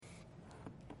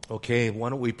Okay, why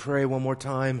don't we pray one more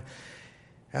time,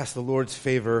 ask the Lord's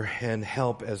favor and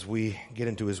help as we get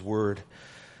into His Word.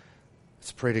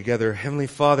 Let's pray together. Heavenly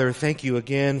Father, thank you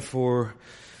again for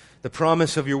the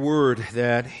promise of your Word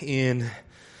that in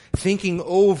thinking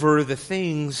over the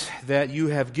things that you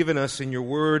have given us in your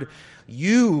Word,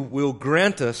 you will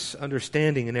grant us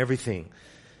understanding in everything.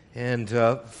 And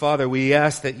Father, we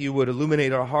ask that you would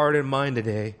illuminate our heart and mind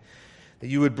today, that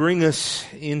you would bring us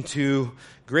into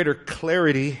greater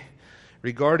clarity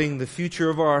regarding the future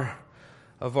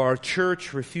of our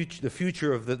church, the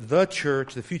future of the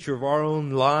church, the future of our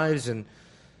own lives, and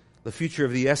the future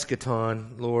of the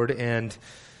eschaton, Lord. And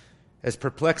as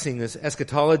perplexing as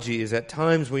eschatology is at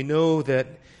times, we know that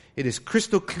it is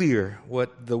crystal clear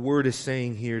what the Word is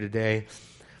saying here today,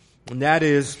 and that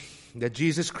is that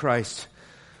Jesus Christ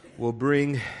will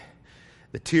bring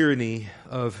the tyranny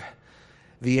of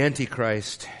the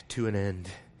Antichrist to an end.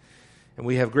 And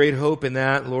we have great hope in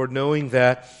that, Lord, knowing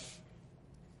that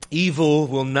evil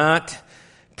will not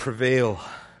prevail.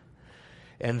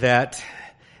 And that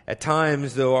at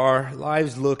times, though our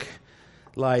lives look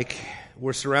like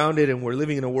we're surrounded and we're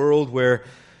living in a world where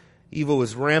evil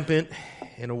is rampant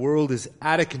and a world is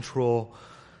out of control,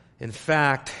 in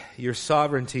fact, your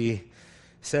sovereignty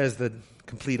says the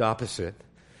complete opposite.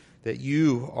 That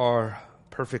you are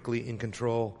perfectly in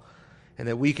control, and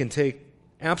that we can take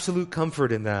absolute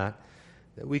comfort in that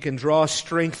we can draw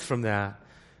strength from that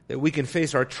we can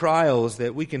face our trials,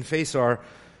 that we can face our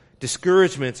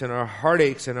discouragements and our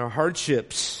heartaches and our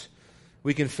hardships.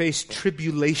 We can face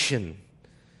tribulation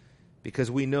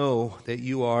because we know that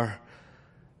you are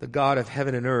the God of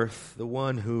heaven and earth, the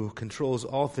one who controls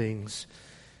all things.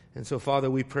 And so, Father,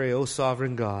 we pray, O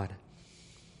sovereign God,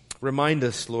 remind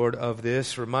us, Lord, of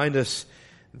this. Remind us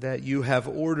that you have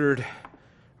ordered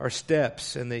our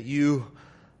steps and that you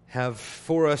have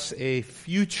for us a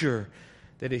future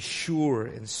that is sure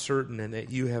and certain, and that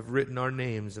you have written our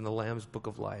names in the Lamb's Book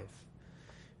of Life.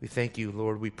 We thank you,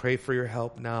 Lord. We pray for your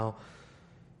help now.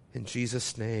 In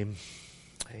Jesus' name,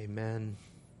 amen.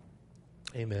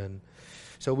 Amen.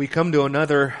 So we come to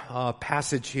another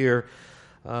passage here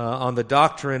on the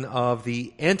doctrine of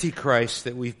the Antichrist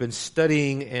that we've been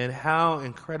studying, and how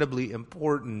incredibly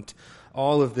important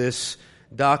all of this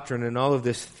doctrine and all of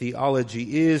this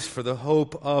theology is for the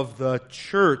hope of the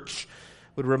church.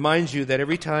 Would remind you that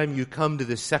every time you come to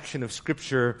this section of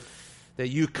Scripture, that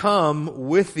you come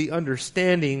with the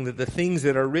understanding that the things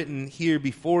that are written here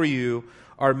before you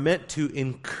are meant to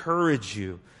encourage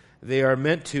you. They are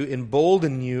meant to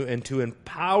embolden you and to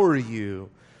empower you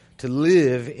to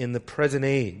live in the present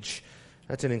age.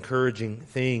 That's an encouraging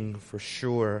thing for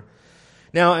sure.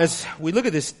 Now, as we look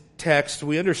at this text,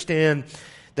 we understand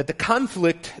that the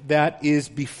conflict that is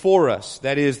before us,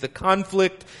 that is, the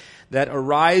conflict that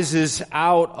arises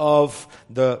out of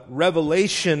the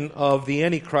revelation of the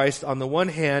Antichrist on the one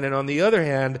hand, and on the other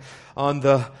hand, on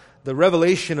the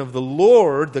revelation of the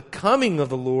Lord, the coming of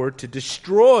the Lord to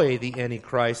destroy the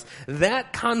Antichrist,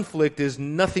 that conflict is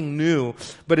nothing new,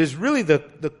 but is really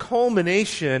the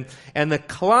culmination and the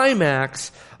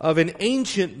climax of an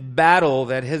ancient battle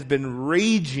that has been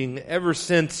raging ever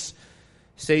since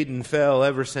Satan fell,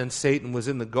 ever since Satan was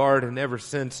in the garden, ever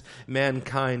since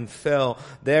mankind fell.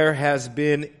 There has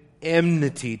been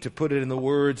enmity, to put it in the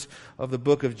words of the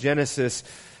book of Genesis.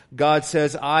 God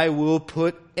says, I will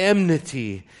put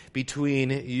enmity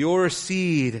between your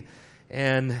seed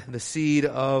and the seed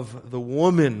of the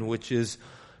woman, which is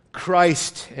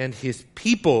Christ and his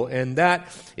people. And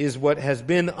that is what has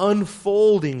been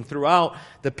unfolding throughout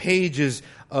the pages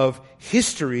of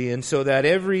history. And so that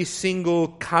every single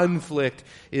conflict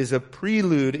is a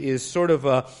prelude, is sort of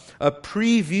a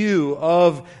preview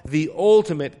of the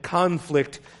ultimate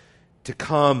conflict to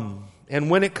come. And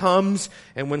when it comes,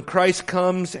 and when Christ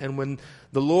comes, and when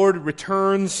the Lord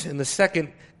returns in the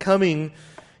second coming,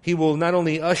 He will not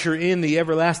only usher in the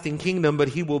everlasting kingdom, but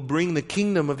He will bring the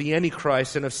kingdom of the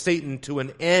Antichrist and of Satan to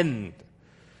an end.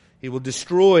 He will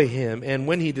destroy him, and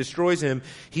when He destroys him,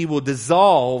 He will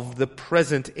dissolve the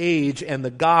present age and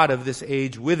the God of this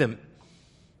age with him.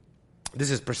 This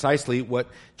is precisely what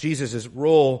Jesus'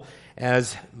 role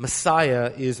as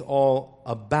Messiah is all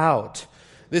about.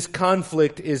 This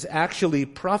conflict is actually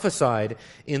prophesied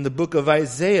in the book of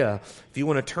Isaiah. If you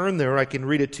want to turn there, I can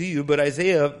read it to you. But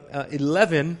Isaiah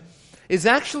 11 is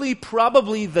actually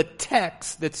probably the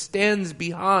text that stands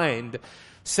behind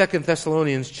 2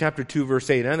 Thessalonians chapter 2, verse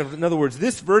 8. In other words,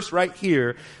 this verse right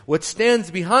here, what stands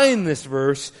behind this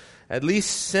verse, at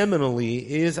least seminally,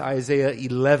 is Isaiah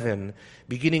 11,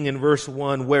 beginning in verse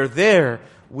 1, where there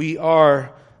we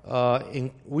are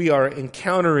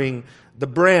encountering the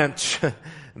branch,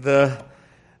 the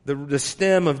the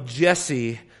stem of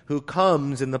Jesse, who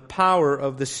comes in the power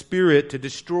of the Spirit to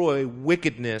destroy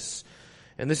wickedness.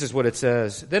 And this is what it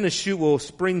says. Then a shoot will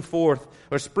spring from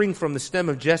the stem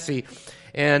of Jesse,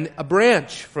 and a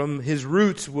branch from his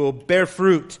roots will bear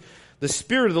fruit. The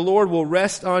Spirit of the Lord will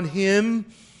rest on him,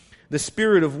 the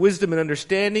Spirit of wisdom and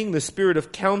understanding, the Spirit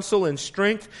of counsel and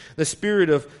strength, the Spirit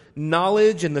of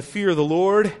knowledge and the fear of the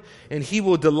Lord. And he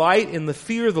will delight in the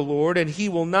fear of the Lord, and he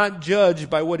will not judge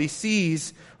by what he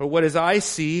sees or what his eyes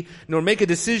see, nor make a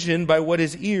decision by what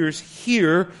his ears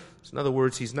hear. So in other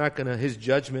words, his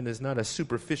judgment is not a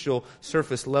superficial,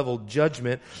 surface level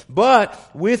judgment,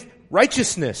 but with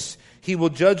righteousness. He will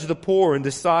judge the poor and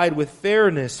decide with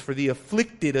fairness for the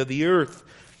afflicted of the earth.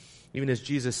 Even as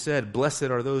Jesus said, blessed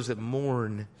are those that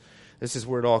mourn. This is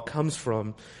where it all comes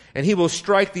from. And he will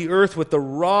strike the earth with the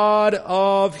rod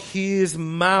of his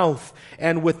mouth,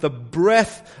 and with the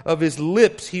breath of his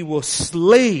lips he will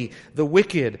slay the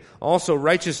wicked. Also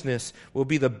righteousness will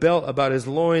be the belt about his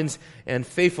loins, and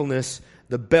faithfulness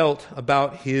the belt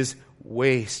about his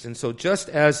waist. And so just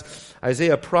as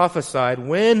Isaiah prophesied,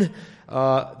 when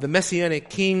the Messianic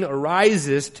King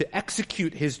arises to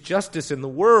execute his justice in the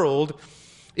world,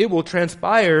 it will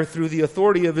transpire through the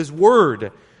authority of his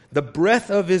word, the breath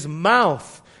of his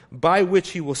mouth, by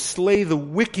which he will slay the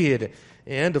wicked.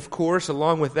 And, of course,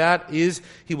 along with that is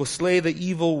he will slay the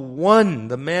evil one,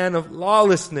 the man of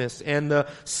lawlessness, and the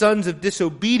sons of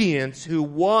disobedience who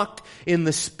walked in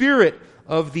the spirit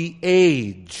of the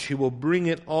age. He will bring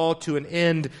it all to an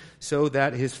end so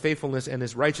that his faithfulness and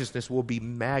his righteousness will be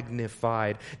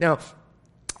magnified. Now,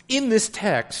 in this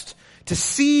text, to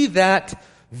see that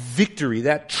victory,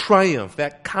 that triumph,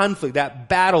 that conflict, that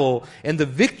battle, and the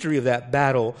victory of that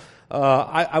battle,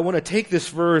 I want to take this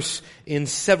verse in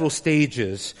several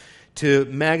stages to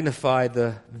magnify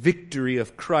the victory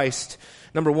of Christ.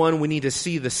 Number one, we need to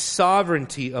see the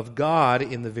sovereignty of God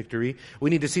in the victory. We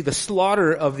need to see the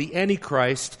slaughter of the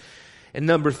Antichrist. And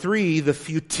number three, the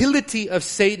futility of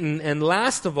Satan. And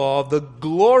last of all, the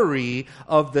glory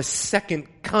of the second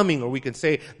coming. Or we could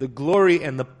say the glory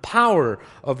and the power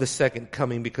of the second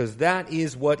coming, because that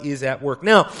is what is at work.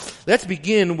 Now, let's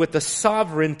begin with the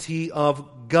sovereignty of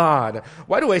God.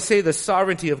 Why do I say the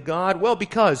sovereignty of God? Well,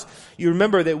 because you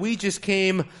remember that we just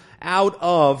came out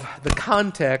of the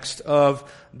context of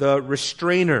the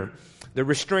restrainer. The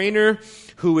restrainer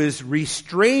who is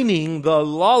restraining the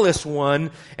lawless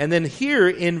one. And then here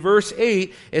in verse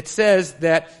 8, it says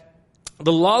that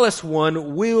the lawless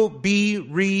one will be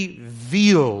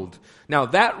revealed. Now,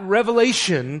 that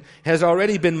revelation has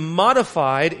already been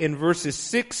modified in verses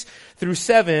 6 through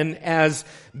 7 as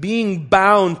being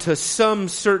bound to some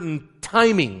certain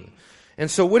timing. And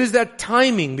so what is that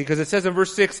timing? Because it says in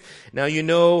verse 6, now you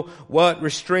know what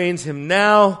restrains him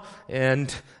now,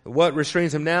 and what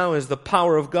restrains him now is the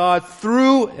power of God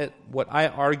through what I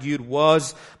argued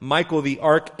was Michael the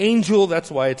archangel. That's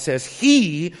why it says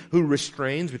he who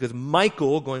restrains, because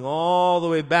Michael, going all the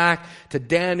way back to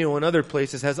Daniel and other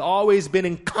places, has always been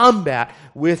in combat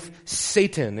with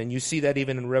Satan. And you see that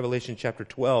even in Revelation chapter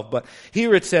 12. But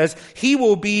here it says he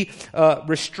will be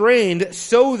restrained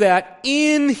so that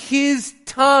in his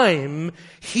time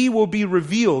he will be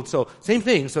revealed. So same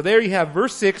thing. So there you have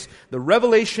verse 6, the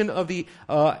revelation of the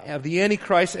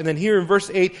Antichrist, and then here in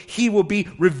verse 8, he will be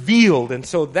revealed. And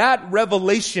so that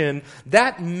revelation,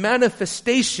 that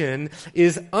manifestation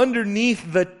is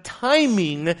underneath the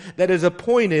timing that is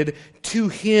appointed to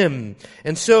him.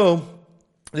 And so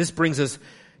this brings us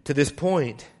to this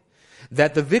point,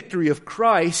 that the victory of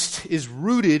Christ is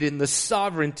rooted in the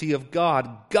sovereignty of God.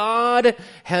 God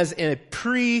has a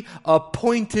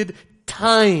pre-appointed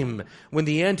time when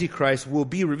the Antichrist will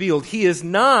be revealed. He is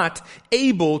not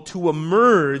able to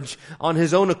emerge on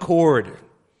his own accord.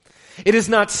 It is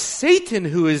not Satan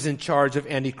who is in charge of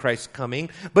Antichrist's coming,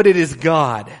 but it is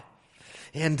God.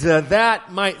 And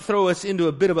that might throw us into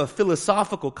a bit of a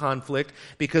philosophical conflict,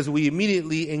 because we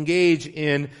immediately engage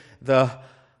in the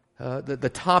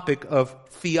topic of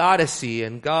theodicy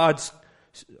and God's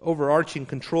overarching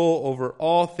control over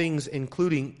all things,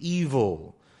 including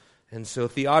evil. And so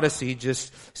theodicy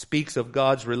just speaks of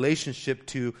God's relationship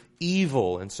to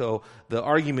evil. And so the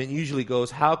argument usually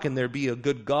goes, how can there be a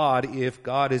good God if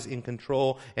God is in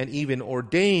control and even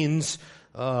ordains,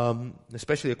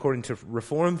 especially according to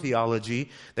Reformed theology,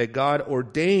 that God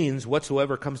ordains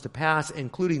whatsoever comes to pass,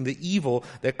 including the evil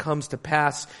that comes to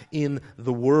pass in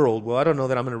the world. Well, I don't know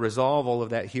that I'm going to resolve all of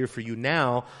that here for you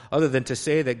now, other than to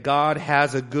say that God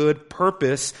has a good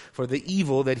purpose for the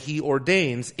evil that he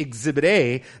ordains. Exhibit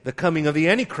A, the coming of the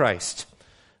Antichrist.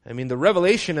 I mean, the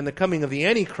revelation and the coming of the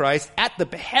Antichrist at the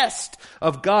behest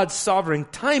of God's sovereign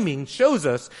timing shows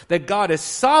us that God is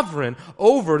sovereign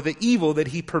over the evil that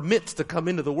he permits to come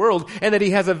into the world, and that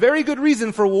he has a very good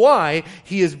reason for why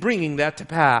he is bringing that to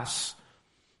pass.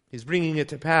 He's bringing it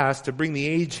to pass to bring the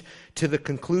age to the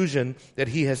conclusion that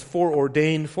he has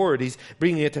foreordained for it. He's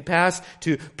bringing it to pass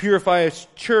to purify his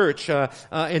church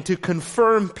and to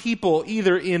confirm people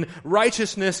either in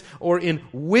righteousness or in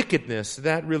wickedness.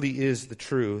 That really is the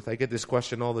truth. I get this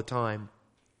question all the time.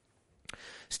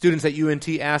 Students at UNT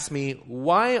ask me,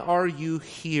 why are you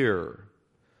here?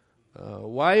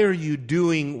 Why are you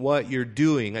doing what you're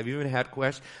doing? I've even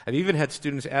had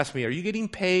students ask me, are you getting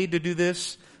paid to do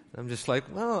this? I'm just like,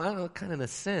 well, I don't know, kind of in a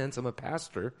sense, I'm a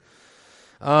pastor.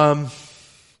 The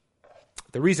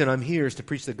reason I'm here is to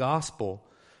preach the gospel.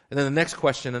 And then the next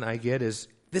question I get is,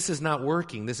 this is not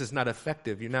working. This is not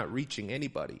effective. You're not reaching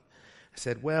anybody. I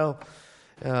said, well,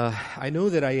 I know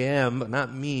that I am, but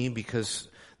not me, because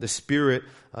the Spirit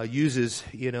uses,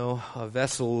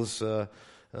 vessels,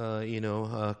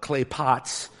 clay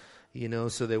pots,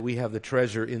 so that we have the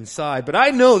treasure inside. But I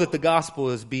know that the gospel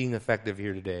is being effective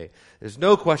here today. There's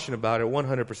no question about it,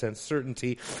 100%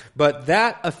 certainty. But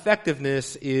that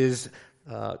effectiveness is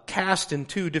cast in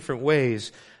two different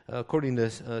ways. According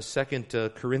to 2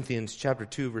 Corinthians chapter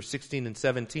 2, verse 16 and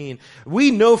 17,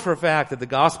 we know for a fact that the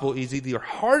gospel is either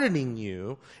hardening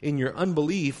you in your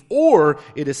unbelief, or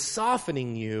it is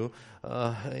softening you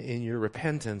in your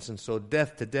repentance. And so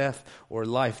death to death or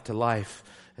life to life.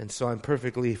 And so I'm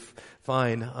perfectly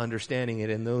fine understanding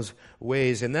it in those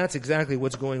ways. And that's exactly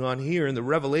what's going on here in the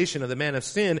revelation of the man of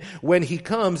sin. When he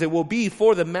comes, it will be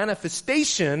for the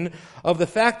manifestation of the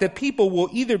fact that people will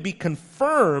either be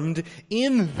confirmed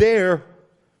in their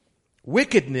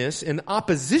wickedness in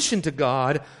opposition to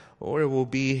God, or it will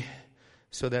be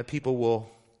so that people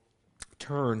will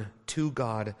turn to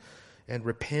God and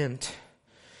repent.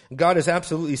 God is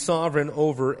absolutely sovereign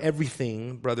over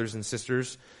everything, brothers and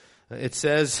sisters. It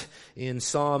says in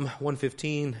Psalm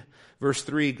 115, verse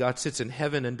 3, God sits in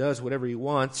heaven and does whatever he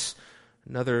wants.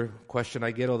 Another question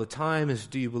I get all the time is,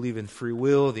 do you believe in free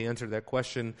will? The answer to that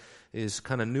question is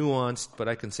kind of nuanced, but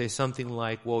I can say something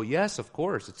like, well, yes, of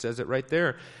course. It says it right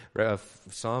there.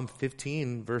 Psalm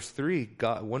 15, verse 3,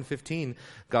 115,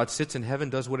 God sits in heaven,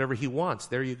 does whatever he wants.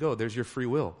 There you go. There's your free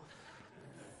will.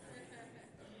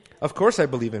 Of course I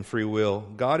believe in free will.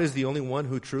 God is the only one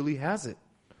who truly has it.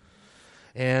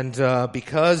 And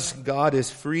because God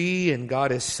is free and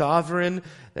God is sovereign,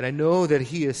 then I know that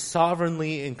he is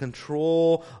sovereignly in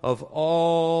control of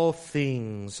all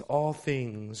things, all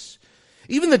things.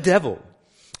 Even the devil,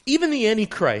 even the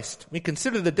Antichrist. We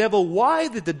consider the devil. Why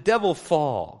did the devil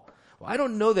fall? Well, I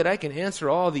don't know that I can answer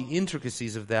all the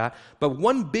intricacies of that, but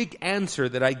one big answer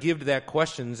that I give to that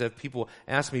question is if people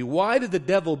ask me, why did the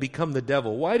devil become the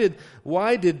devil? Why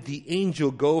did the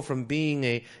angel go from being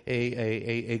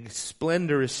a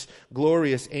splendorous,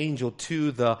 glorious angel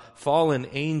to the fallen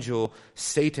angel,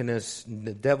 Satan, as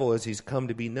the devil as he's come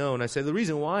to be known? I say the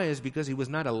reason why is because he was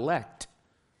not elect.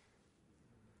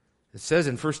 It says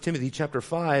in 1 Timothy chapter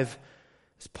 5,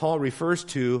 as Paul refers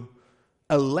to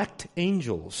elect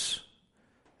angels.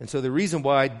 And so the reason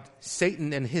why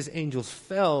Satan and his angels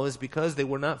fell is because they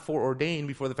were not foreordained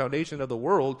before the foundation of the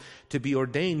world to be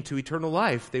ordained to eternal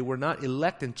life. They were not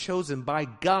elect and chosen by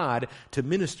God to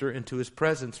minister into his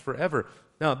presence forever.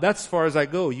 Now, that's as far as I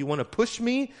go. You want to push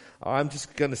me? I'm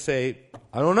just going to say,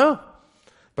 I don't know.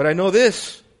 But I know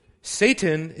this.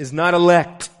 Satan is not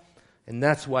elect. And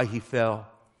that's why he fell.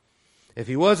 If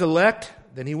he was elect,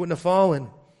 then he wouldn't have fallen.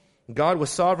 God was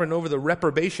sovereign over the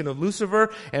reprobation of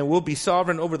Lucifer and will be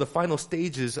sovereign over the final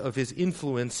stages of his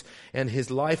influence and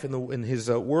his life and his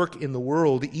work in the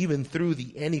world, even through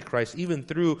the Antichrist, even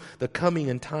through the coming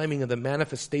and timing of the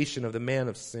manifestation of the man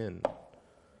of sin.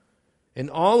 In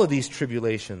all of these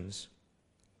tribulations,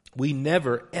 we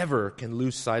never, ever can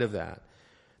lose sight of that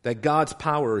God's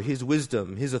power, his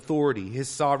wisdom, his authority, his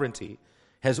sovereignty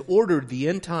has ordered the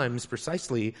end times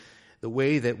precisely the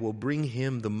way that will bring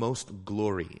him the most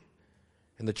glory.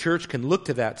 And the church can look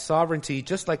to that sovereignty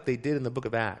just like they did in the book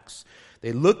of Acts.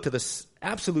 They look to the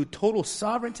absolute total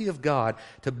sovereignty of God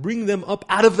to bring them up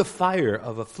out of the fire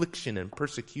of affliction and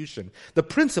persecution. The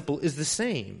principle is the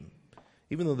same,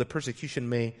 even though the persecution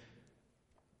may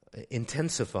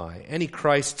intensify.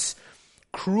 Antichrist's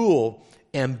cruel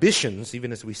ambitions,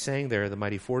 even as we sang there, the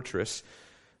mighty fortress,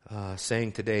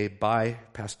 sang today by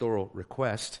pastoral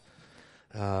request,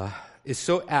 is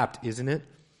so apt, isn't it?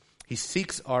 He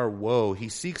seeks our woe. He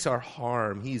seeks our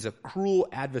harm. He's a cruel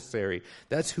adversary.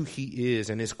 That's who he is.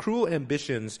 And his cruel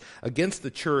ambitions against the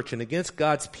church and against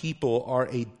God's people are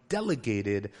a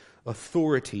delegated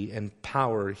authority and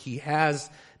power. He has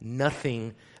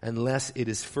nothing unless it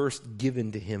is first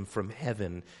given to him from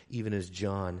heaven, even as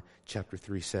John chapter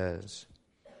 3 says.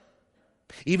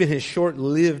 Even his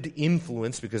short-lived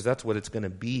influence, because that's what it's going to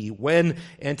be when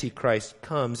Antichrist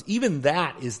comes, even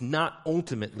that is not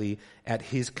ultimately at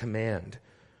his command.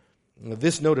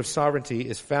 This note of sovereignty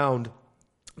is found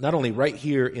not only right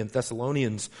here in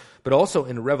Thessalonians, but also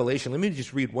in Revelation. Let me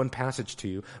just read one passage to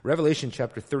you. Revelation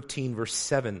chapter 13, verse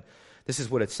 7. This is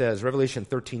what it says. Revelation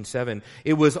 13:7.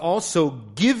 It was also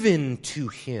given to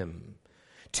him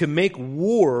to make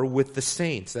war with the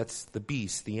saints. That's the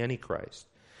beast, the Antichrist.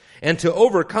 And to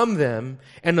overcome them,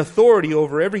 and authority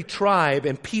over every tribe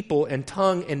and people and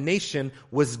tongue and nation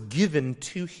was given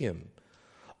to him.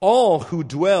 All who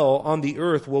dwell on the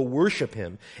earth will worship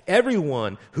him.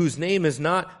 Everyone whose name has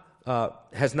not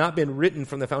been written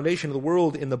from the foundation of the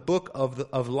world in the book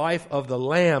of life of the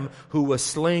Lamb who was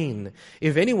slain.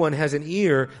 If anyone has an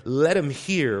ear, let him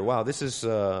hear. Wow, this is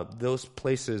those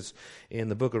places in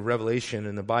the book of Revelation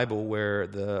in the Bible where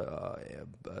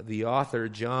the author,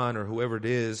 John, or whoever it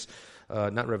is,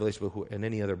 not Revelation, but in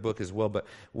any other book as well, but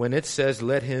when it says,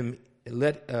 let him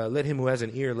who has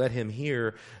an ear, let him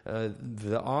hear,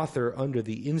 the author, under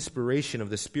the inspiration of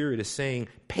the Spirit, is saying,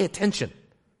 pay attention.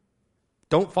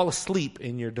 Don't fall asleep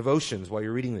in your devotions while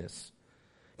you're reading this.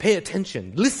 Pay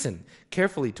attention. Listen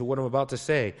carefully to what I'm about to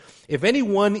say. If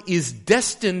anyone is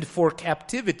destined for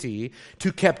captivity,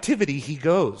 to captivity he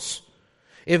goes.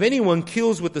 If anyone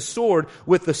kills with the sword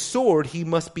he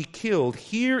must be killed.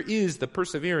 Here is the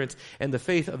perseverance and the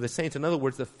faith of the saints. In other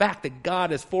words, the fact that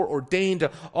God has foreordained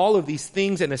all of these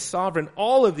things and is sovereign,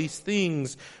 all of these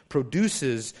things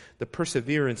produces the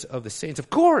perseverance of the saints. Of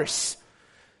course,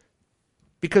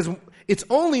 because it's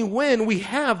only when we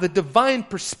have the divine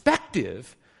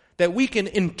perspective that we can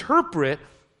interpret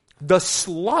the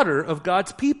slaughter of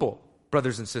God's people,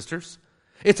 brothers and sisters.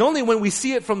 It's only when we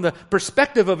see it from the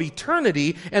perspective of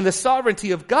eternity and the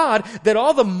sovereignty of God that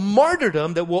all the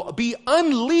martyrdom that will be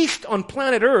unleashed on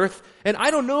planet Earth, and I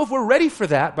don't know if we're ready for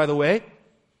that, by the way.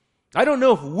 I don't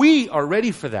know if we are ready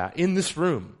for that in this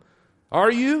room. Are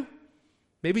you?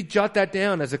 Maybe jot that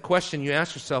down as a question you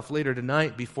ask yourself later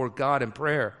tonight before God in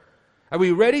prayer. Are we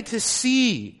ready to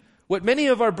see what many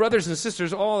of our brothers and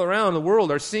sisters all around the world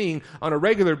are seeing on a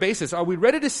regular basis? Are we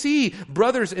ready to see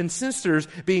brothers and sisters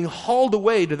being hauled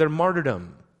away to their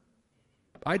martyrdom?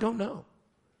 I don't know.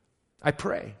 I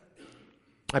pray.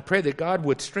 I pray that God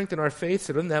would strengthen our faith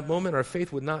so that in that moment our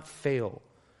faith would not fail.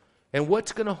 And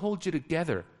what's going to hold you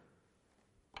together?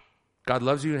 God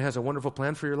loves you and has a wonderful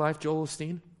plan for your life, Joel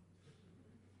Osteen?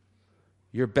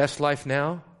 Your best life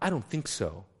now? I don't think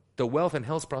so. The wealth and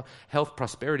health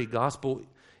prosperity gospel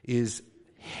is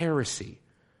heresy.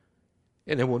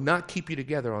 And it will not keep you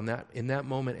together in that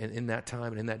moment and in that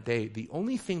time and in that day. The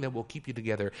only thing that will keep you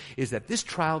together is that this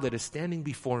trial that is standing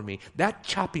before me, that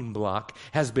chopping block,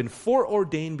 has been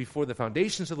foreordained before the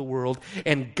foundations of the world,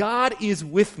 and God is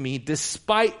with me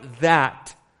despite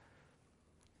that.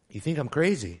 You think I'm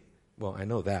crazy? Well, I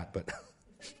know that, but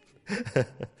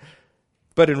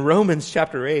but in Romans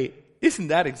chapter 8, isn't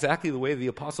that exactly the way the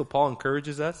Apostle Paul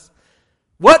encourages us?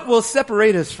 What will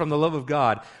separate us from the love of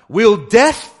God? Will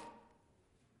death?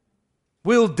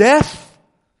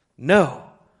 No.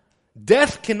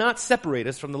 Death cannot separate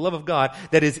us from the love of God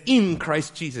that is in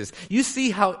Christ Jesus. You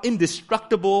see how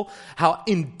indestructible, how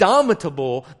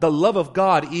indomitable the love of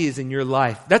God is in your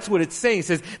life. That's what it's saying. It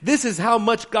says, this is how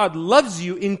much God loves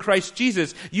you in Christ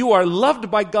Jesus. You are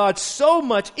loved by God so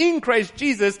much in Christ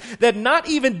Jesus that not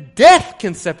even death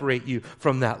can separate you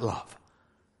from that love.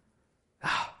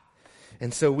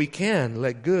 And so we can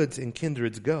let goods and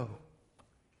kindreds go.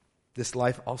 This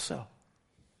life also.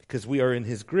 Because we are in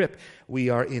His grip. We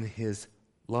are in His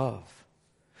love.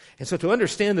 And so to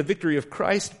understand the victory of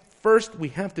Christ, first we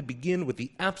have to begin with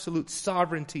the absolute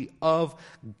sovereignty of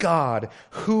God,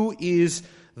 who is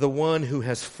the one who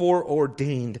has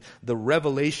foreordained the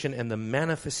revelation and the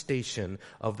manifestation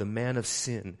of the man of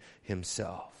sin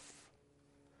himself.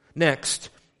 Next,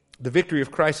 the victory of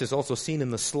Christ is also seen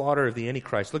in the slaughter of the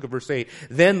Antichrist. Look at verse 8.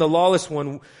 Then the lawless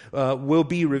one will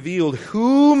be revealed,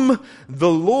 whom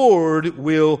the Lord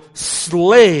will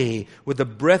slay with the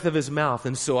breath of His mouth.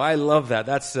 And so I love that.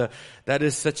 That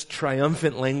is such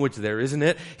triumphant language there, isn't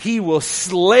it? He will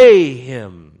slay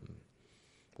him.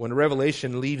 When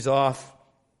Revelation leaves off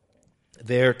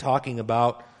there talking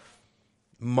about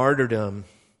martyrdom,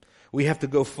 we have to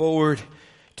go forward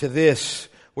to this,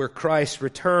 where Christ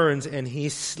returns and He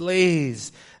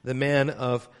slays the man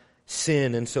of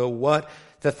sin. And so what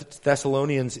the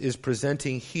Thessalonians is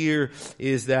presenting here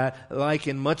is that, like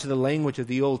in much of the language of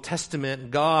the Old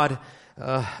Testament, God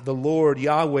the Lord,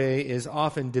 Yahweh, is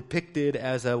often depicted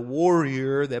as a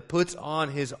warrior that puts on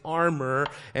his armor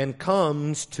and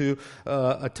comes to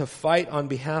fight on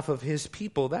behalf of his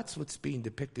people. That's what's being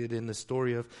depicted in the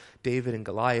story of David and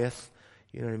Goliath.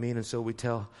 You know what I mean? And so we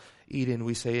tell Eden,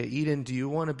 we say, Eden, do you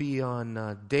want to be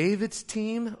on David's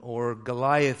team or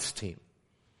Goliath's team?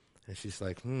 And she's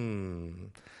like,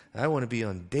 I want to be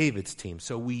on David's team.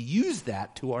 So we use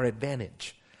that to our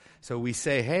advantage. So we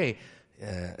say, hey,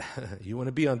 you want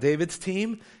to be on David's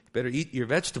team? You better eat your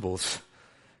vegetables.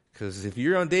 Because if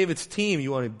you're on David's team,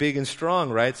 you want to be big and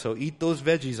strong, right? So eat those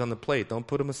veggies on the plate. Don't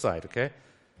put them aside, okay?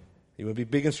 You want to be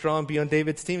big and strong, be on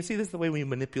David's team? See, this is the way we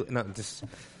manipulate. No, just,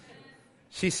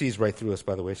 she sees right through us,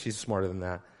 by the way. She's smarter than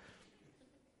that.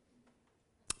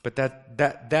 But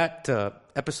that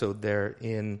episode there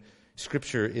in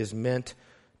Scripture is meant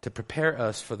to prepare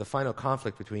us for the final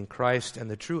conflict between Christ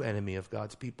and the true enemy of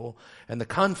God's people, and the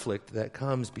conflict that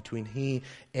comes between he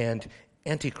and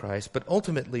Antichrist. But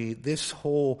ultimately, this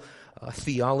whole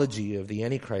theology of the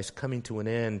Antichrist coming to an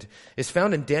end is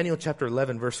found in Daniel chapter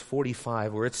 11, verse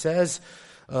 45, where it says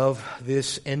of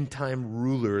this end-time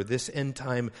ruler, this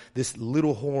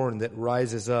little horn that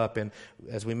rises up. And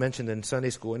as we mentioned in Sunday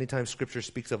school, anytime Scripture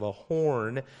speaks of a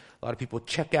horn, a lot of people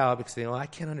check out because they I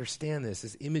can't understand this.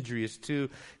 This imagery is too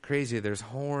crazy. There's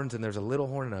horns, and there's a little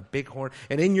horn and a big horn.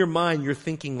 And in your mind, you're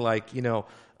thinking like,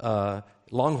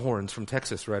 Longhorns from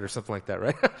Texas, right? Or something like that,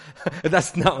 right?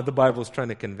 That's not what the Bible is trying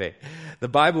to convey. The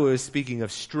Bible is speaking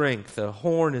of strength. The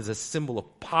horn is a symbol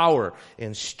of power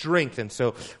and strength. And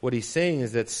so what he's saying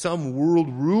is that some world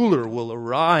ruler will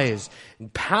arise,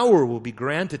 and power will be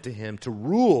granted to him to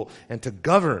rule and to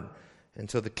govern.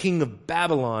 And so the king of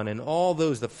Babylon and all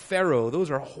those, the Pharaoh, those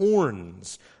are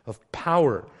horns of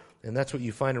power. And that's what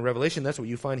you find in Revelation. That's what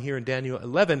you find here in Daniel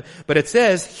 11. But it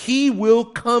says, he will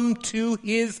come to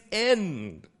his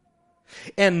end,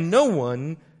 and no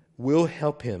one will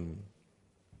help him.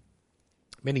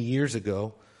 Many years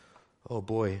ago,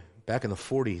 back in the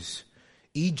 40s,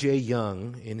 E.J.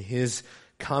 Young, in his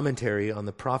commentary on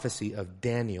the prophecy of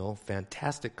Daniel,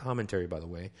 fantastic commentary, by the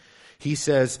way, he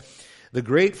says, the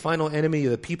great final enemy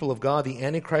of the people of God, the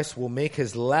Antichrist, will make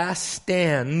his last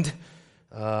stand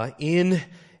in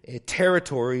a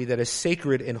territory that is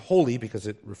sacred and holy, because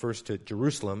it refers to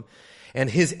Jerusalem, and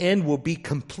his end will be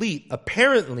complete.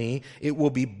 Apparently, it will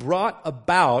be brought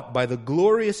about by the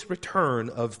glorious return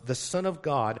of the Son of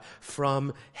God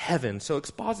from heaven. So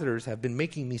expositors have been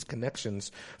making these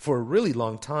connections for a really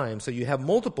long time. So you have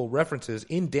multiple references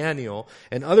in Daniel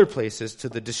and other places to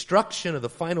the destruction of the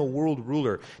final world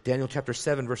ruler. Daniel chapter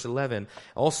 7, verse 11,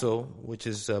 also, which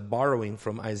is borrowing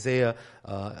from Isaiah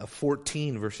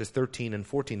 14, verses 13 and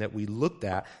 14 that we looked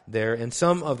at there. And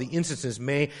some of the instances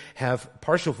may have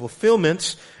partial fulfillment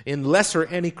in lesser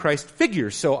Antichrist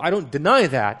figures. So I don't deny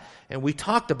that. And we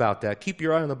talked about that. Keep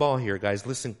your eye on the ball here, guys.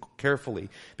 Listen carefully.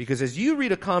 Because as you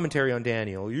read a commentary on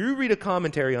Daniel, you read a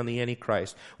commentary on the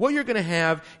Antichrist, what you're going to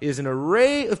have is an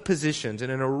array of positions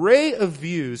and an array of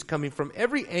views coming from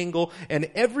every angle and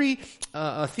every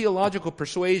theological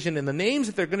persuasion. And the names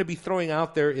that they're going to be throwing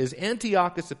out there is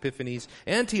Antiochus Epiphanes,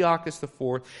 Antiochus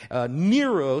IV,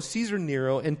 Nero, Caesar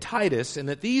Nero, and Titus. And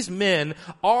that these men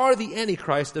are the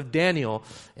Antichrist of Daniel.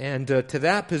 And to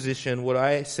that position, what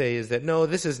I say is that no,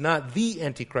 this is not the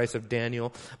Antichrist of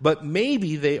Daniel, but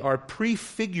maybe they are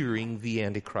prefiguring the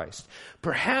Antichrist.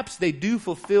 Perhaps they do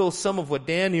fulfill some of what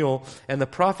Daniel and the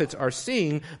prophets are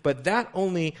seeing, but that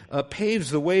only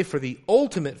paves the way for the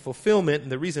ultimate fulfillment.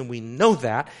 And the reason we know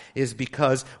that is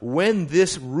because when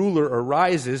this ruler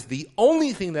arises, the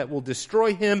only thing that will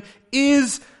destroy him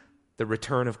is the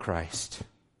return of Christ.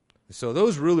 So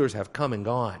those rulers have come and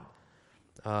gone.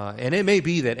 And it may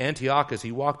be that Antiochus,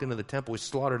 he walked into the temple, he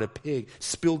slaughtered a pig,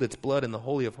 spilled its blood in the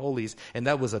Holy of Holies, and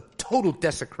that was a total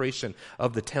desecration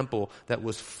of the temple that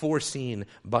was foreseen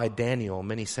by Daniel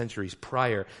many centuries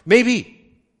prior.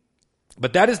 Maybe.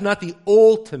 But that is not the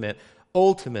ultimate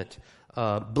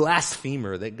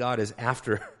blasphemer that God is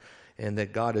after and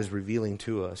that God is revealing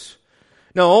to us.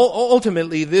 Now,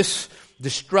 ultimately, this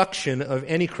destruction of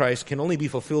Antichrist can only be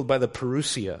fulfilled by the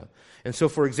parousia. And so,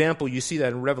 for example, you see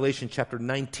that in Revelation chapter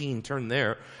 19. Turn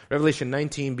there. Revelation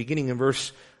 19, beginning in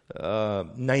verse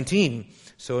 19.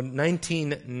 So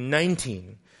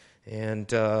 19:19.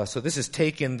 And so this is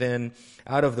taken then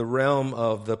out of the realm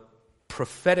of the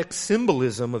prophetic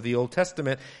symbolism of the Old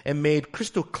Testament and made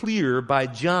crystal clear by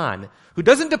John, who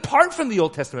doesn't depart from the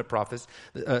Old Testament prophecies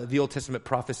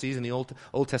and the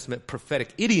Old Testament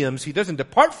prophetic idioms. He doesn't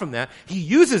depart from that. He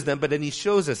uses them, but then he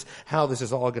shows us how this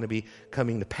is all going to be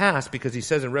coming to pass, because he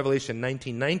says in Revelation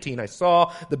 19:19, I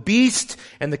saw the beast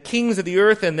and the kings of the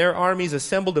earth and their armies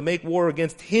assembled to make war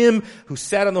against him who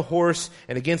sat on the horse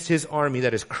and against his army,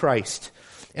 that is Christ.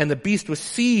 And the beast was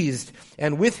seized,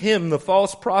 and with him the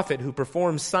false prophet who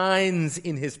performed signs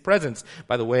in his presence.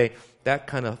 By the way, that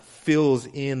kind of fills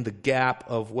in the gap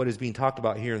of what is being talked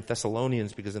about here in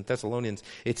Thessalonians, because in Thessalonians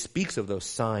it speaks of those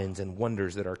signs and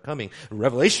wonders that are coming.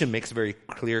 Revelation makes very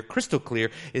clear, crystal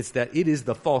clear, is that it is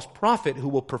the false prophet who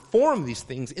will perform these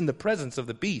things in the presence of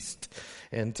the beast.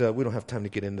 And we don't have time to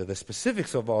get into the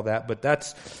specifics of all that, but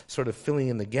that's sort of filling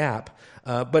in the gap.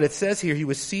 But it says here, he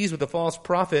was seized with the false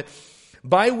prophet,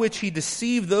 by which he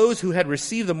deceived those who had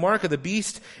received the mark of the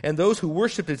beast and those who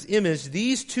worshipped its image.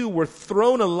 These two were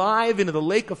thrown alive into the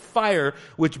lake of fire,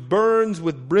 which burns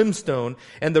with brimstone,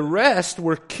 and the rest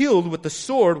were killed with the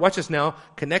sword. Watch this now,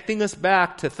 connecting us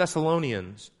back to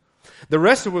Thessalonians. The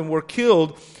rest of them were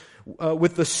killed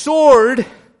with the sword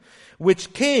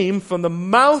which came from the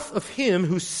mouth of him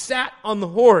who sat on the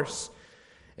horse,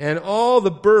 and all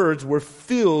the birds were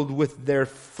filled with their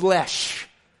flesh.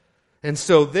 And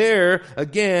so there,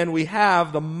 again, we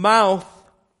have the mouth,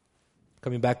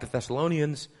 coming back to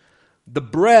Thessalonians, the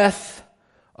breath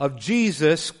of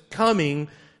Jesus coming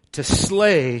to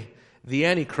slay the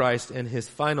Antichrist and his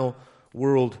final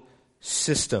world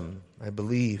system. I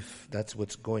believe that's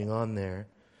what's going on there.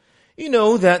 You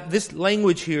know that this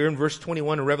language here in verse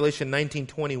 21 of Revelation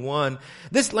 19:21,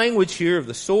 this language here of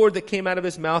the sword that came out of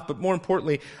his mouth, but more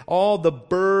importantly, all the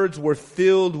birds were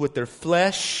filled with their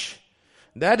flesh.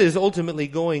 That is ultimately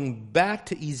going back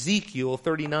to Ezekiel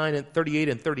 38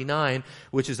 and 39,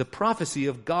 which is a prophecy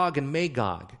of Gog and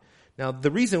Magog. Now,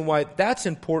 the reason why that's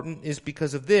important is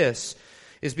because of this,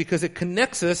 is because it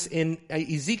connects us in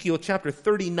Ezekiel chapter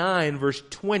 39, verse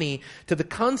 20, to the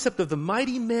concept of the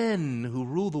mighty men who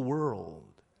rule the world.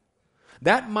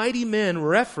 That mighty men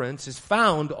reference is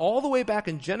found all the way back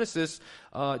in Genesis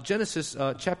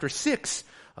chapter 6,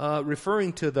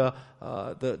 referring to the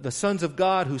sons of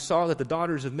God who saw that the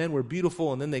daughters of men were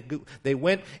beautiful, and then they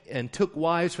went and took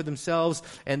wives for themselves,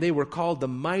 and they were called the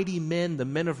mighty men, the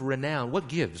men of renown. What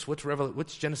gives?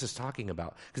 What's Genesis talking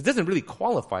about? Because it doesn't really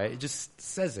qualify it, it just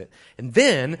says it. And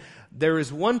then there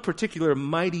is one particular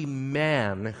mighty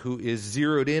man who is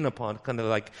zeroed in upon, kind of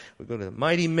like, we go to the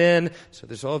mighty men, so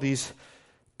there's all these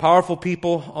powerful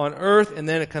people on earth, and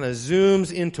then it kind of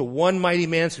zooms into one mighty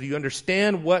man, so you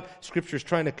understand what Scripture is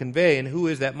trying to convey, and who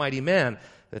is that mighty man?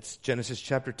 That's Genesis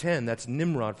chapter 10. That's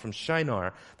Nimrod from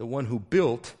Shinar, the one who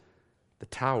built the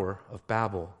Tower of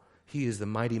Babel. He is the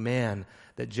mighty man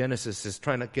that Genesis is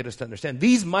trying to get us to understand.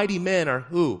 These mighty men are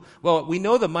who? Well, we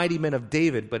know the mighty men of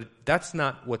David, but that's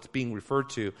not what's being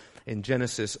referred to in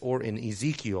Genesis or in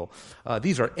Ezekiel.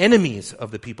 These are enemies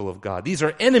of the people of God. These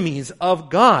are enemies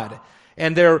of God.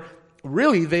 And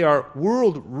they are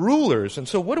world rulers. And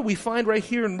so what do we find right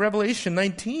here in Revelation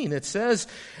 19? It says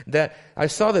that I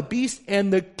saw the beast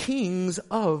and the kings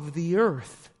of the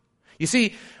earth. You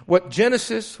see, what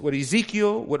Genesis, what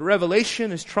Ezekiel, what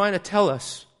Revelation is trying to tell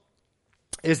us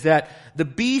is that the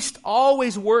beast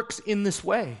always works in this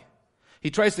way. He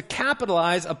tries to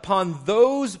capitalize upon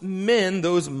those men,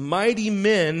 those mighty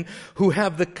men who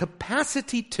have the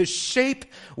capacity to shape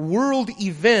world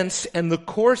events and the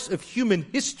course of human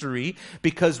history,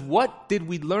 because what did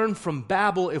we learn from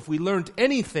Babel? If we learned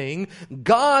anything,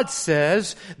 God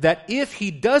says that if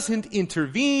He doesn't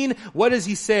intervene, what does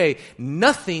He say?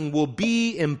 Nothing will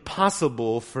be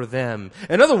impossible for them.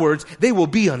 In other words, they will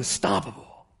be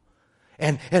unstoppable.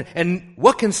 And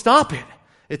what can stop it?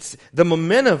 It's the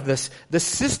momentum of this, the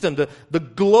system, the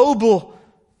global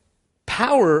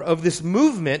power of this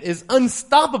movement is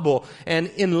unstoppable. And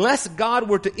unless God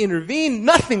were to intervene,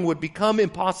 nothing would become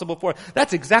impossible for it.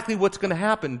 That's exactly what's going to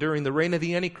happen during the reign of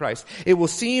the Antichrist. It will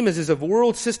seem as if a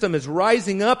world system is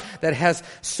rising up that has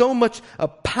so much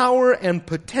power and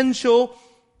potential.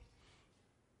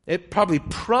 It probably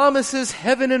promises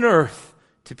heaven and earth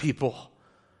to people.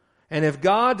 And if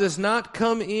God does not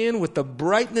come in with the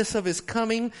brightness of His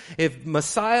coming, if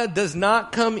Messiah does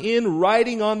not come in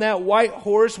riding on that white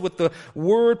horse with the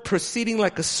word proceeding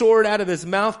like a sword out of His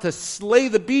mouth to slay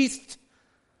the beast,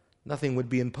 nothing would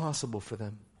be impossible for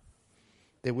them.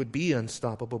 They would be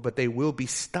unstoppable, but they will be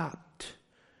stopped.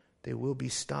 They will be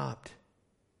stopped.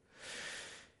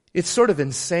 It's sort of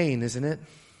insane, isn't it?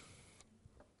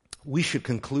 We should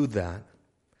conclude that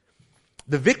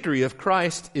The victory of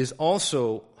Christ is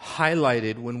also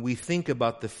highlighted when we think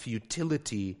about the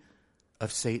futility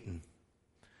of Satan.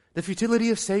 The futility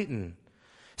of Satan.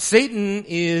 Satan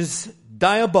is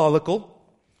diabolical,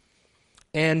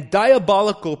 and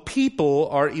diabolical people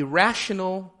are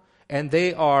irrational, and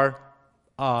they are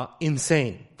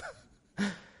insane.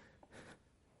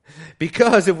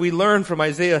 Because if we learn from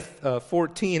Isaiah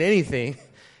 14 anything,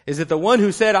 is that the one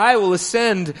who said, "I will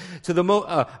ascend to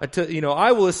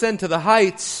I will ascend to the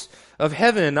heights of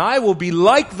heaven. I will be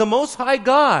like the Most High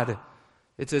God."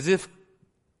 It's as if,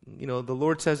 the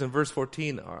Lord says in verse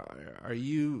 14, "Are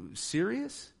you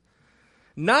serious?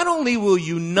 Not only will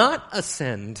you not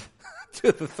ascend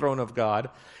to the throne of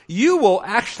God, you will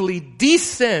actually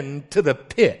descend to the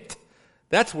pit.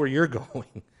 That's where you're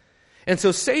going." And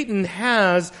so Satan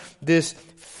has this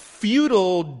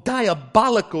futile,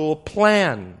 diabolical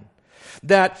plan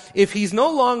that if he's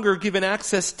no longer given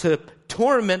access to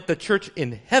torment the church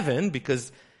in heaven,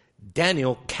 because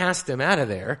Daniel cast him out of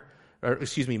there,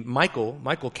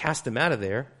 Michael cast him out of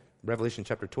there, Revelation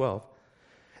chapter 12,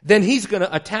 then he's going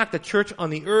to attack the church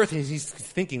on the earth, and he's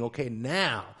thinking, okay,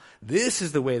 now, this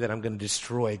is the way that I'm going to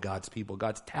destroy God's people,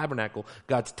 God's tabernacle,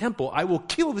 God's temple. I will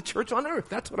kill the church on earth.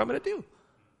 That's what I'm going to do.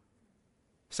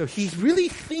 So he really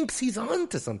thinks he's on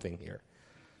to something here.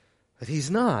 But he's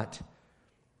not.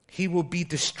 He will be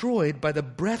destroyed by the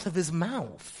breath of his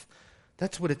mouth.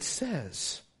 That's what it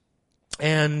says.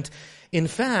 And in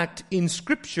fact, in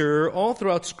Scripture, all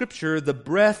throughout Scripture, the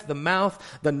breath, the mouth,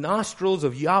 the nostrils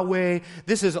of Yahweh,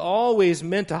 this is always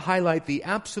meant to highlight the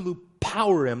absolute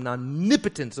power and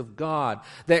omnipotence of God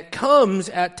that comes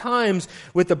at times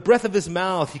with the breath of his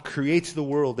mouth. He creates the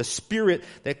world. The Spirit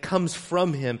that comes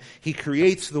from him, he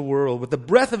creates the world. With the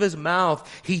breath of his mouth,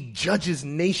 he judges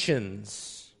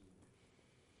nations.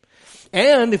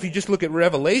 And if you just look at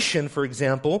Revelation, for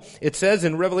example, it says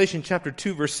in Revelation chapter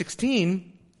 2, verse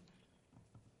 16,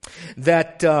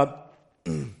 that the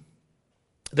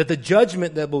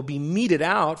judgment that will be meted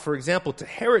out, for example, to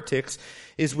heretics,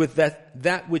 is with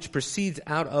that which proceeds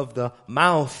out of the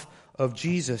mouth of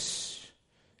Jesus.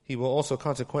 He will also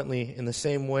consequently, in the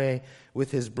same way,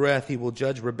 with his breath, he will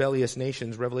judge rebellious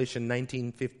nations, Revelation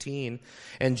 19:15.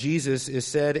 And Jesus is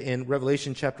said in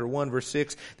Revelation chapter 1, verse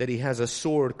 6, that he has a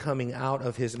sword coming out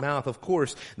of his mouth. Of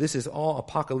course, this is all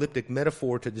apocalyptic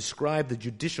metaphor to describe the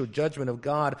judicial judgment of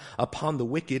God upon the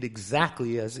wicked,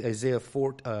 exactly as Isaiah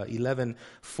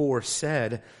 11:4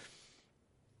 said.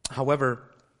 However,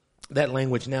 that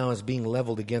language now is being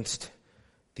leveled against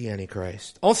the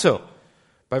Antichrist. Also,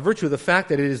 by virtue of the fact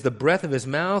that it is the breath of his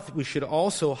mouth, we should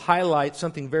also highlight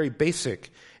something very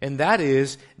basic, and that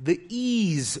is the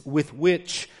ease with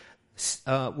which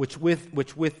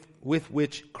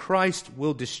Christ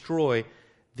will destroy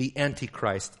the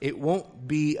Antichrist. It won't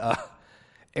be a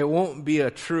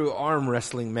true arm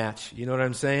wrestling match. You know what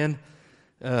I'm saying?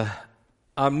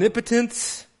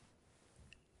 Omnipotence,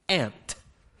 ant.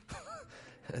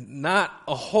 Not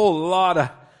a whole lot of,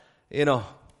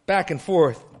 back and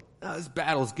forth. Oh, this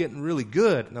battle's getting really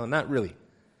good. No, not really.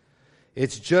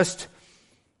 It's just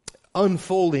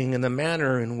unfolding in the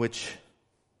manner in which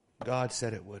God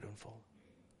said it would unfold.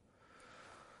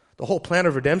 The whole plan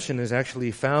of redemption is actually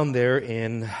found there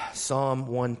in Psalm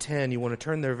 110. You want to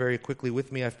turn there very quickly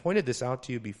with me. I've pointed this out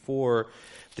to you before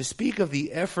to speak of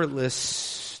the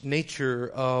effortless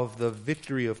nature of the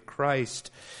victory of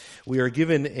Christ. We are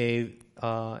given a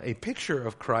picture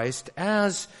of Christ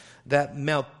as that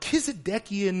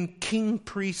Melchizedekian king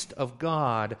priest of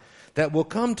God that will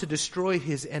come to destroy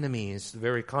his enemies, the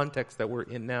very context that we're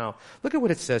in now. Look at what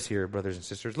it says here, brothers and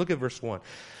sisters. Look at verse 1.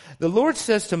 The Lord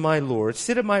says to my Lord,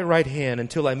 sit at my right hand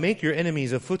until I make your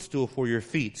enemies a footstool for your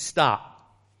feet. Stop.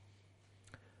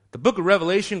 The book of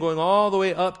Revelation, going all the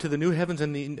way up to the new heavens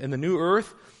and the new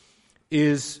earth,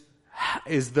 is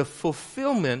the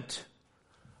fulfillment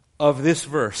of this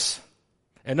verse.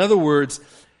 In other words,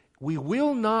 we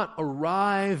will not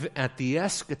arrive at the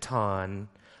eschaton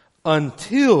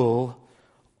until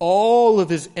all of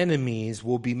his enemies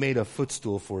will be made a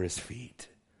footstool for his feet.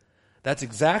 That's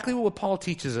exactly what Paul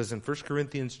teaches us in 1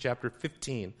 Corinthians chapter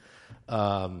 15.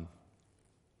 That's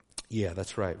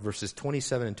right. Verses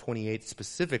 27 and 28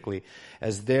 specifically,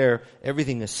 as there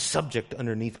everything is subject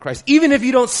underneath Christ. Even if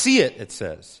you don't see it, it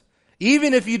says.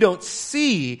 Even if you don't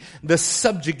see the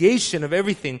subjugation of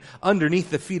everything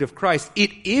underneath the feet of Christ, it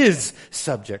is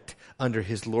subject under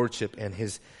his lordship and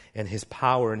his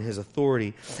power and his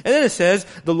authority. And then it says,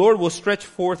 the Lord will stretch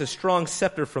forth a strong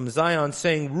scepter from Zion,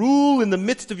 saying, rule in the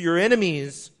midst of your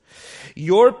enemies.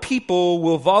 Your people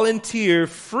will volunteer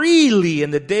freely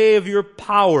in the day of your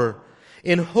power.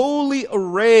 In holy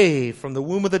array from the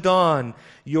womb of the dawn,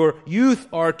 your youth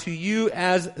are to you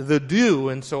as the dew.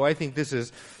 And so I think this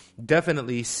is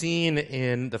definitely seen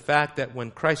in the fact that when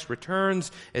Christ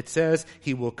returns, it says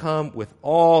he will come with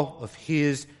all of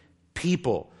his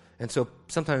people. And so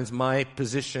sometimes my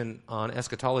position on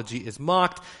eschatology is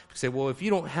mocked. You say, well, if you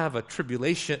don't have a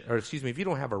tribulation, if you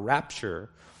don't have a rapture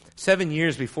 7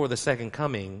 years before the second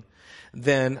coming,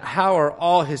 then how are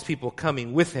all his people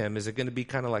coming with him? Is it going to be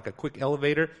kind of like a quick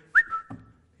elevator?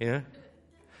 Yeah?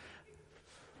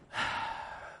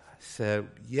 I said,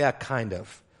 yeah, kind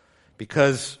of.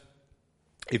 Because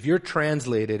if you're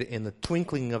translated in the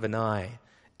twinkling of an eye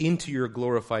into your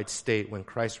glorified state when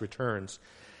Christ returns,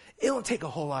 it won't take a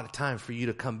whole lot of time for you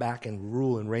to come back and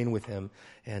rule and reign with him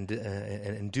and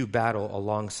do battle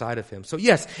alongside of him. So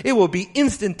yes, it will be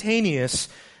instantaneous,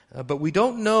 but we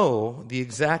don't know the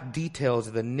exact details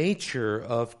of the nature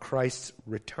of Christ's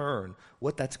return,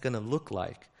 what that's going to look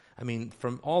like. I mean,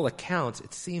 from all accounts,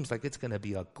 it seems like it's going to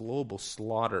be a global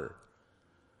slaughter.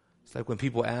 It's like when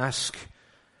people ask,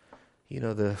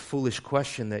 the foolish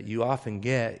question that you often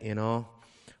get,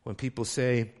 when people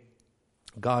say,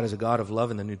 God is a God of love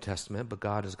in the New Testament, but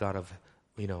God is God of,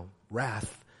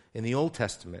 wrath in the Old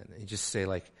Testament. And you just say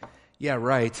yeah,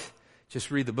 right.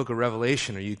 Just read the book of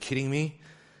Revelation. Are you kidding me?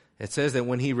 It says that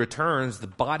when he returns, the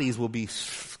bodies will be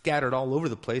scattered all over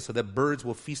the place so that birds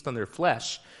will feast on their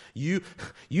flesh. You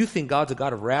think God's a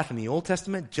God of wrath in the Old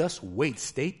Testament? Just wait.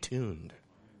 Stay tuned.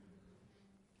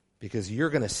 Because you're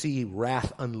going to see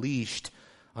wrath unleashed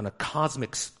on a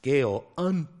cosmic scale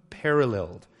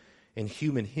unparalleled in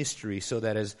human history, so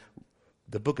that as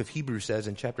the book of Hebrews says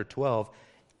in chapter 12,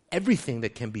 everything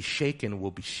that can be shaken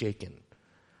will be shaken.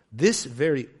 This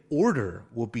very order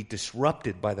will be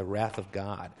disrupted by the wrath of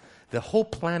God. The whole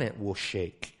planet will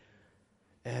shake.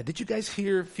 Did you guys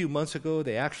hear a few months ago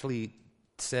they actually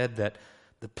said that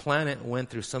the planet went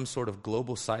through some sort of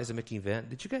global seismic event?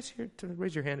 Did you guys hear it?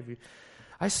 Raise your hand if you...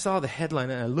 I saw the headline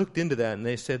and I looked into that, and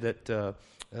they said that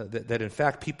that in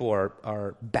fact people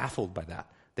are baffled by that.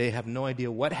 They have no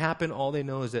idea what happened. All they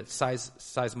know is that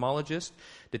seismologists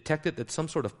detected that some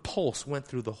sort of pulse went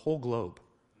through the whole globe.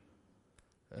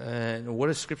 And what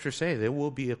does Scripture say? There will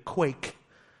be a quake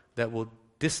that will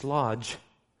dislodge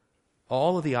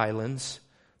all of the islands.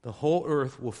 The whole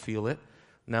earth will feel it.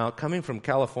 Now, coming from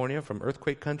California, from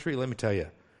earthquake country, let me tell you,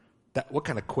 what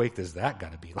kind of quake does that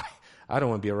got to be like? I don't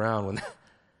want to be around when that.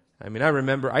 I mean, I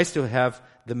remember, I still have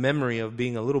the memory of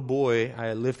being a little boy.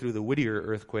 I lived through the Whittier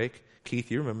earthquake.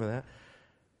 Keith, you remember that?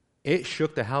 It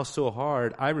shook the house so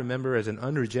hard, I remember as an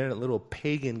unregenerate little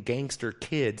pagan gangster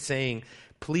kid saying,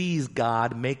 please,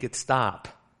 God, make it stop.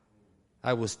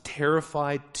 I was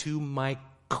terrified to my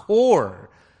core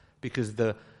because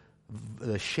the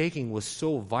shaking was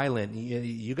so violent.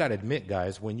 You got to admit,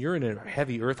 guys, when you're in a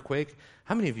heavy earthquake,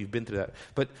 how many of you have been through that?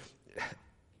 But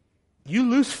you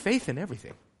lose faith in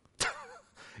everything.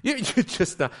 You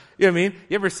just, you know what I mean?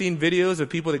 You ever seen videos of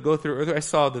people that go through earthquake? I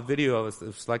saw the video. It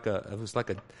was like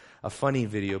a funny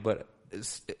video, but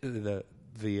the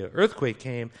earthquake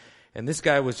came, and this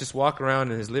guy was just walking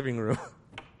around in his living room,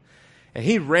 and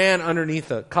he ran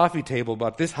underneath a coffee table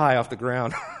about this high off the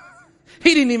ground.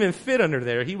 He didn't even fit under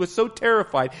there. He was so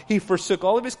terrified. He forsook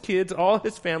all of his kids, all of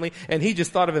his family, and he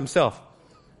just thought of himself.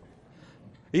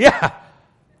 Yeah.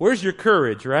 Where's your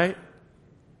courage, right?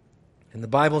 And the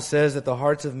Bible says that the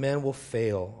hearts of men will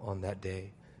fail on that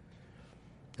day.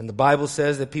 And the Bible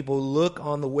says that people look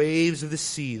on the waves of the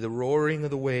sea, the roaring of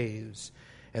the waves,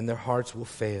 and their hearts will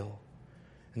fail.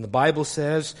 And the Bible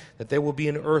says that there will be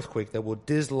an earthquake that will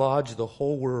dislodge the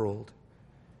whole world.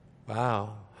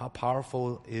 Wow, how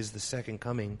powerful is the second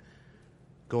coming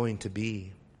going to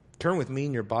be? Turn with me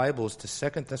in your Bibles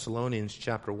to 2 Thessalonians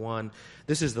chapter 1.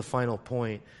 This is the final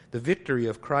point. The victory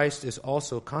of Christ is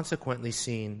also consequently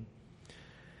seen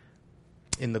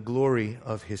in the glory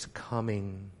of his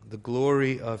coming. The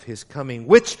glory of his coming,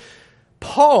 which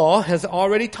Paul has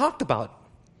already talked about.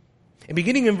 And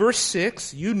beginning in verse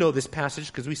 6, you know this passage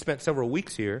because we spent several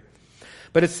weeks here.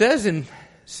 But it says in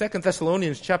 2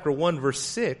 Thessalonians chapter 1, verse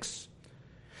 6,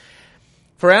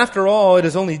 for after all, it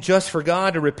is only just for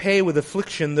God to repay with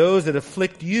affliction those that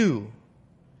afflict you,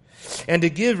 and to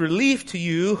give relief to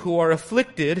you who are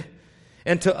afflicted,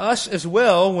 and to us as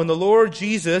well when the Lord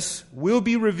Jesus will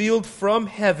be revealed from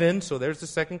heaven, so there's the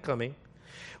second coming,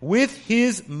 with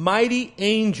his mighty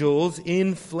angels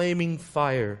in flaming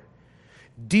fire,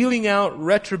 dealing out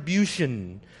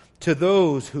retribution to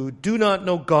those who do not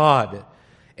know God,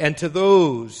 and to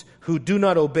those who do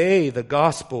not obey the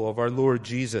gospel of our Lord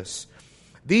Jesus.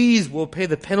 These will pay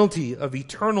the penalty of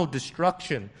eternal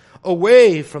destruction,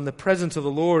 away from the presence of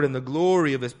the Lord and the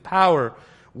glory of His power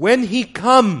when He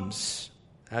comes.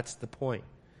 That's the point.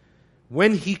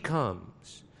 When He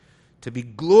comes to be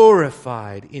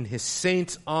glorified in His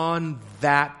saints on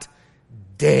that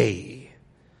day,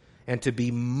 and to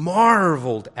be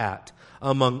marveled at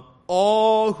among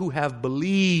all who have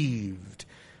believed,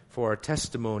 for our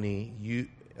testimony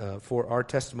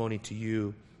to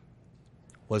you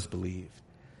was believed.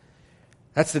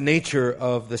 That's the nature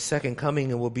of the second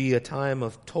coming, and will be a time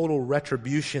of total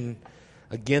retribution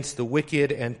against the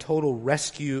wicked and total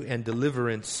rescue and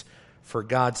deliverance for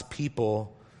God's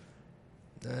people.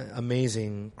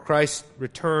 Amazing. Christ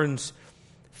returns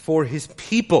for His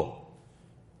people.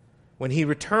 When He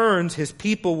returns, His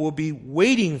people will be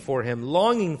waiting for Him,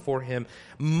 longing for Him,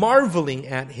 marveling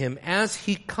at Him as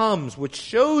He comes, which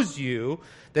shows you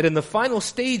that in the final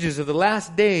stages of the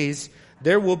last days,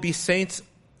 there will be saints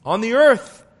on the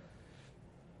earth,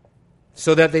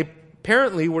 so that they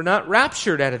apparently were not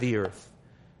raptured out of the earth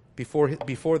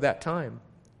before that time.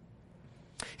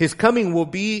 His coming will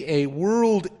be a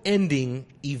world-ending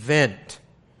event.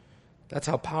 That's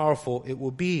how powerful it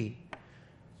will be.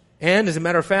 And as a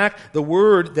matter of fact, the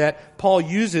word that Paul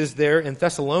uses there in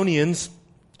Thessalonians,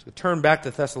 to turn back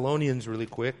to Thessalonians really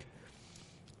quick,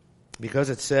 because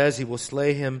it says He will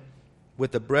slay him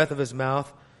with the breath of His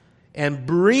mouth and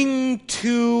bring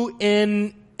to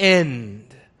an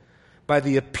end by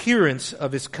the appearance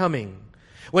of His coming.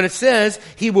 When it says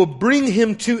He will bring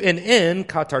him to an end,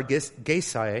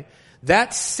 katargesai,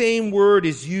 that same word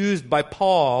is used by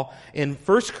Paul in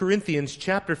 1 Corinthians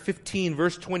chapter 15,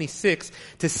 verse 26,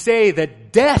 to say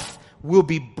that death will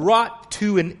be brought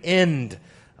to an end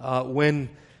when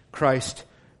Christ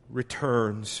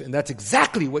returns. And that's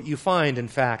exactly what you find, in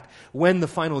fact, when the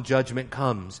final judgment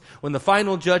comes. When the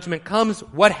final judgment comes,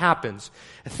 what happens?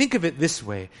 Think of it this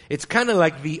way. It's kind of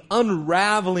like the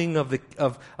unraveling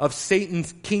of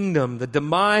Satan's kingdom, the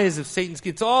demise of Satan's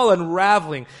kingdom. It's all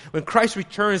unraveling. When Christ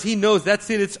returns, He knows that's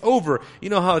it, it's over. You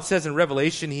know how it says in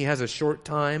Revelation He has a short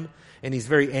time? And He's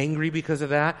very angry because of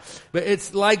that. But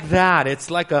it's like that. It's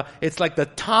like the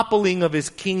toppling of His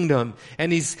kingdom.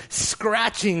 And He's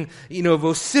scratching,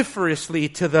 vociferously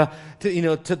to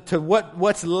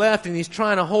what's left. And He's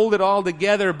trying to hold it all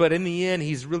together. But in the end,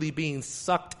 He's really being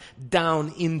sucked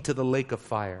down into the lake of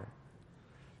fire.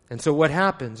 And so what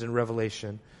happens in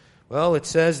Revelation? Well, it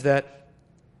says that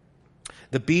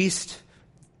the beast,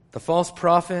 the false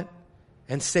prophet,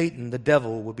 and Satan, the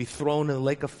devil, will be thrown in the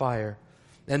lake of fire.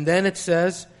 And then it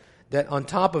says that on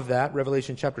top of that,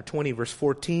 Revelation chapter 20, verse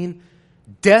 14,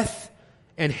 death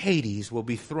and Hades will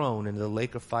be thrown into the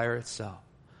lake of fire itself.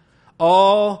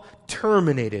 All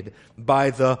terminated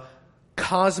by the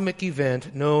cosmic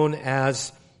event known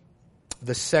as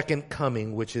the second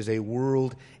coming, which is a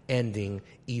world-ending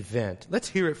event. Let's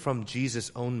hear it from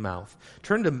Jesus' own mouth.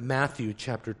 Turn to Matthew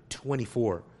chapter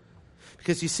 24.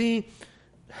 Because you see,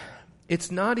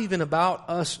 it's not even about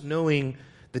us knowing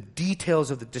the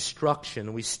details of the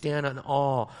destruction. We stand in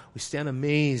awe, we stand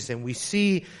amazed, and we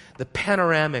see the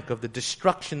panoramic of the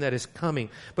destruction that is coming.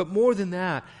 But more than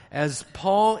that, as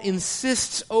Paul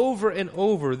insists over and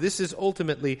over, this is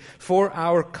ultimately for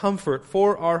our comfort,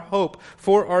 for our hope,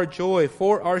 for our joy,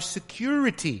 for our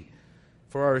security,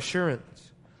 for our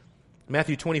assurance.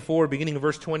 Matthew 24, beginning of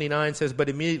verse 29, says, "But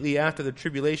immediately after the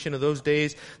tribulation of those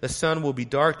days, the sun will be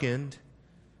darkened.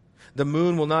 The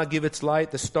moon will not give its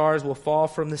light. The stars will fall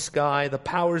from the sky. The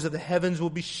powers of the heavens will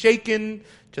be shaken,"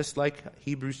 just like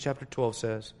Hebrews chapter 12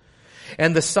 says.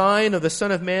 "And the sign of the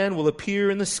Son of Man will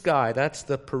appear in the sky." That's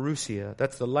the parousia.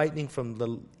 That's the lightning from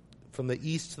the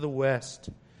east to the west.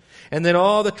 "And then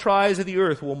all the tribes of the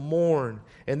earth will mourn,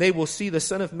 and they will see the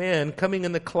Son of Man coming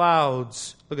in the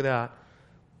clouds." Look at that.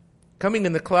 Coming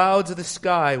in the clouds of the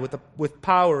sky with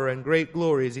power and great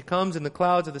glory. As He comes in the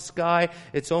clouds of the sky,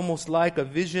 it's almost like a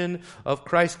vision of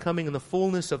Christ coming in the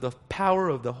fullness of the power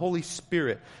of the Holy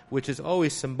Spirit, which is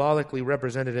always symbolically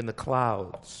represented in the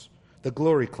clouds, the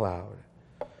glory cloud.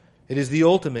 It is the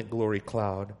ultimate glory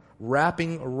cloud,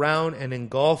 wrapping around and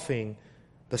engulfing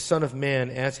the Son of Man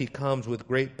as He comes with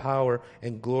great power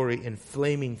and glory in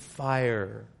flaming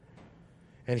fire.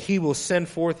 "And He will send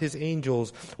forth His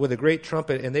angels with a great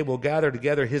trumpet, and they will gather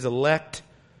together His elect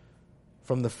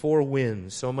from the four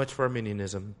winds." So much for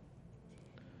Arminianism.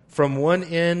 "From one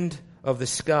end of the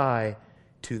sky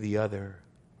to the other."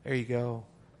 There you go.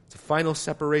 It's a final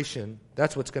separation.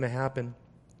 That's what's going to happen.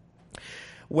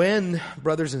 When,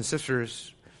 brothers and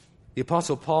sisters, the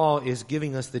Apostle Paul is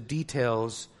giving us the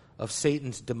details of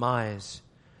Satan's demise,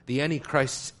 the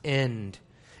Antichrist's end,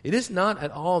 It is not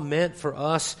at all meant for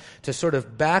us to sort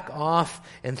of back off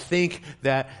and think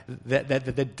that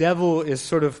the devil is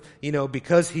sort of,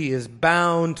 because he is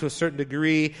bound to a certain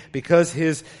degree, because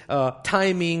his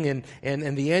timing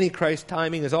and the Antichrist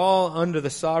timing is all under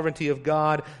the sovereignty of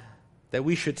God, that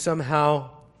we should somehow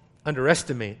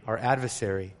underestimate our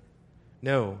adversary.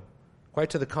 No, quite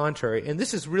to the contrary. And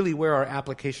this is really where our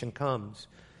application comes.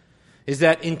 Is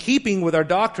that in keeping with our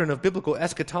doctrine of biblical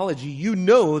eschatology, you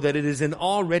know that it is an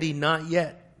already not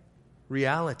yet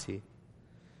reality.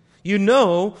 You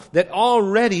know that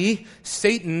already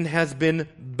Satan has been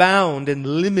bound and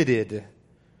limited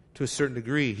to a certain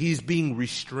degree. He's being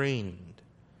restrained.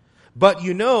 But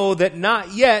you know that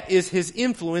not yet is his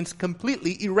influence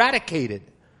completely eradicated.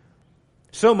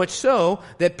 So much so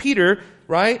that Peter,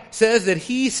 says that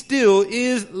he still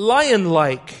is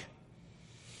lion-like.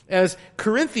 As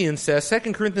Corinthians says,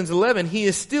 2 Corinthians 11, he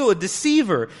is still a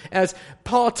deceiver. As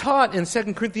Paul taught in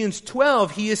 2 Corinthians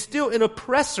 12, he is still an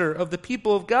oppressor of the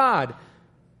people of God.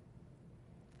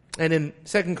 And in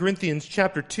 2 Corinthians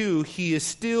chapter 2, he is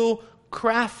still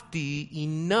crafty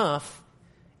enough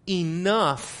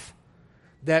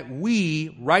that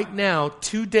we, right now,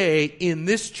 today, in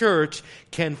this church,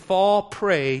 can fall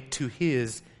prey to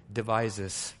his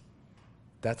devices.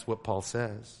 That's what Paul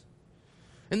says.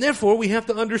 And therefore, we have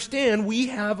to understand we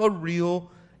have a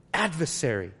real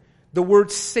adversary. The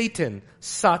word Satan,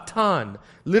 Satan,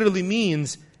 literally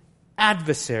means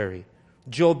adversary.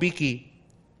 Joel Beakey,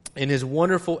 in his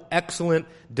wonderful, excellent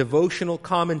devotional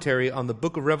commentary on the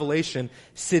book of Revelation,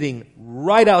 sitting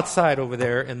right outside over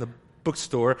there in the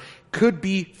bookstore, could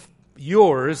be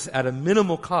yours at a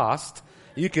minimal cost.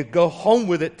 You could go home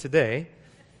with it today.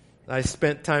 I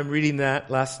spent time reading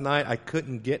that last night. I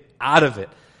couldn't get out of it.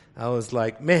 I was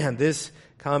like, man, this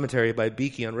commentary by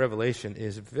Beakey on Revelation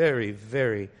is very,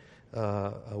 very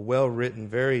well-written,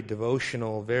 very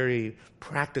devotional, very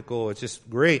practical. It's just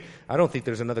great. I don't think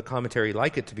there's another commentary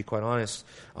like it, to be quite honest,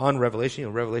 on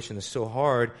Revelation. Revelation is so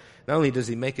hard. Not only does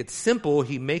he make it simple,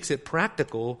 he makes it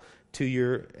practical to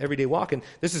your everyday walk. And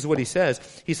this is what he says.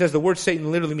 He says the word Satan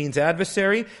literally means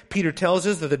adversary. Peter tells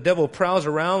us that the devil prowls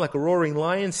around like a roaring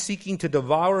lion, seeking to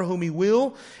devour whom he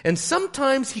will. And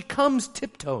sometimes he comes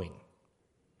tiptoeing.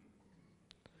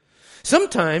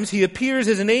 Sometimes he appears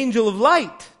as an angel of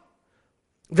light.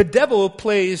 The devil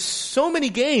plays so many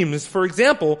games. For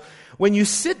example, when you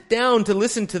sit down to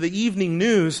listen to the evening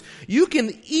news, you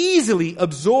can easily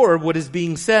absorb what is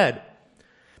being said.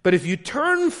 But if you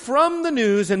turn from the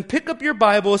news and pick up your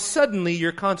Bible, suddenly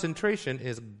your concentration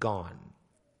is gone.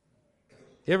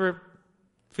 You ever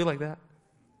feel like that?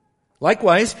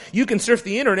 Likewise, you can surf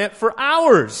the internet for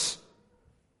hours.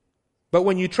 But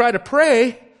when you try to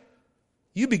pray,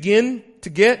 you begin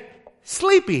to get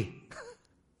sleepy.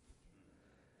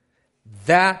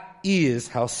 That is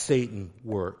how Satan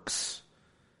works.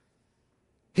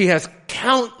 He has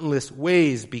countless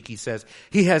ways, Beakey says.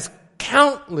 He has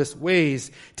countless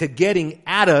ways to getting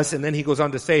at us, and then he goes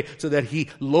on to say, so that he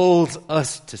lulls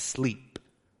us to sleep.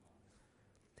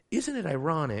 Isn't it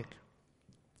ironic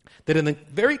that in the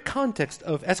very context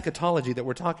of eschatology that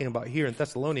we're talking about here in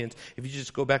Thessalonians, if you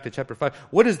just go back to chapter 5,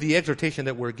 what is the exhortation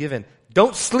that we're given?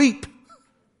 Don't sleep.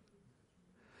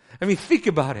 I mean, think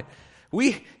about it.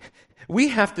 We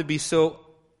have to be so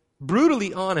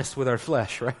brutally honest with our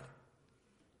flesh, right?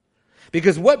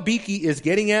 Because what Beakey is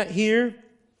getting at here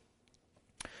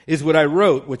is what I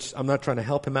wrote, which I'm not trying to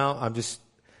help him out. I'm just,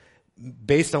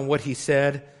 based on what he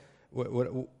said,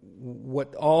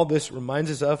 what all this reminds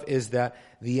us of is that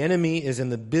the enemy is in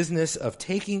the business of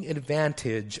taking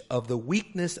advantage of the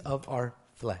weakness of our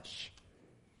flesh.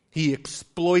 He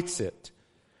exploits it.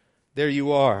 There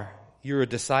you are. You're a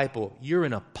disciple. You're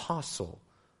an apostle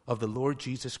of the Lord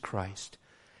Jesus Christ.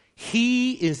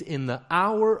 He is in the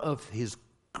hour of his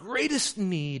greatest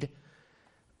need.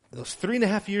 Those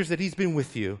 3.5 years that he's been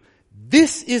with you,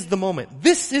 this is the moment.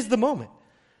 This is the moment.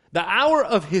 The hour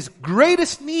of his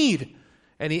greatest need.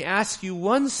 And he asks you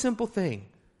one simple thing.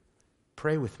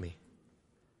 Pray with me.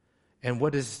 And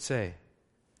what does it say?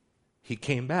 He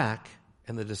came back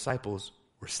and the disciples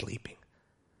were sleeping.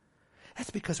 That's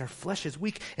because our flesh is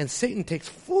weak and Satan takes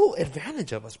full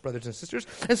advantage of us, brothers and sisters.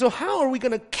 And so how are we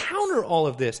going to counter all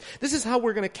of this? This is how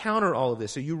we're going to counter all of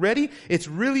this. Are you ready? It's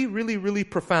really, really, really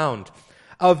profound.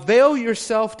 Avail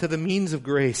yourself to the means of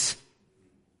grace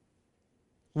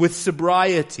with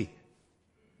sobriety.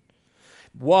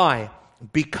 Why?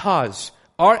 Because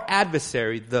our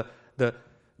adversary,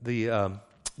 the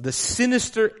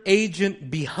sinister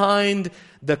agent behind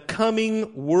the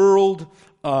coming world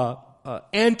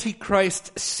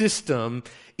Antichrist system,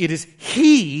 it is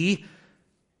he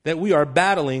that we are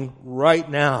battling right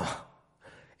now.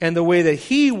 and the way that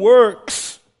He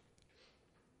works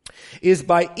is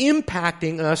by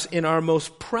impacting us in our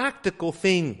most practical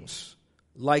things,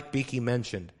 like Beaky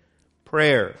mentioned,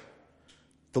 prayer,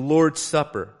 the Lord's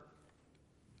Supper.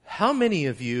 How many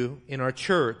of you in our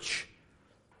church,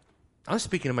 I'm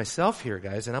speaking to myself here,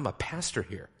 guys, and I'm a pastor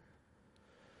here.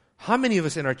 How many of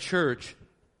us in our church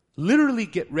literally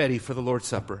get ready for the Lord's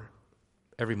Supper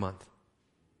every month?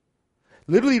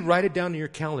 Literally write it down in your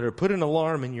calendar, put an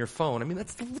alarm in your phone. I mean,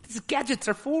 that's what these gadgets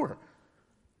are for.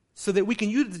 So that we can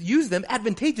use them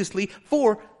advantageously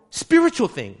for spiritual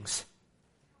things.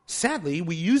 Sadly,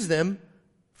 we use them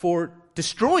for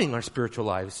destroying our spiritual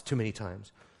lives too many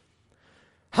times.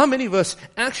 How many of us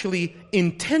actually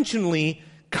intentionally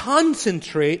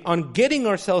concentrate on getting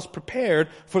ourselves prepared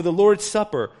for the Lord's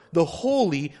Supper, the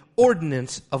holy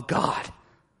ordinance of God?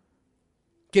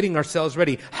 Getting ourselves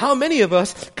ready. How many of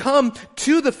us come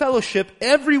to the fellowship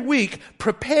every week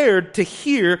prepared to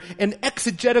hear an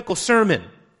exegetical sermon?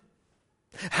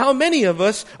 How many of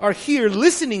us are here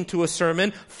listening to a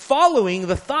sermon, following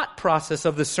the thought process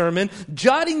of the sermon,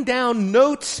 jotting down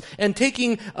notes and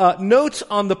taking notes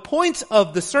on the points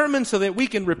of the sermon so that we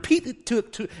can repeat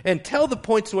it and tell the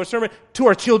points to our sermon to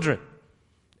our children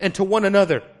and to one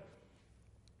another?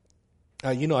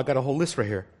 I got a whole list right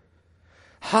here.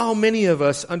 How many of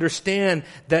us understand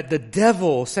that the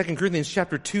devil, 2 Corinthians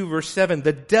chapter 2, verse 7,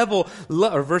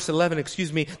 verse 11,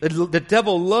 the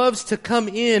devil loves to come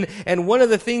in, and one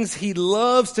of the things he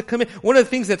loves to come in, one of the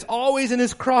things that's always in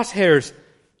his crosshairs,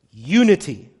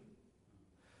 unity,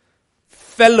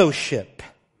 fellowship.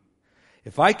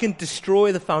 If I can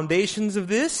destroy the foundations of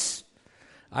this,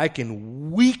 I can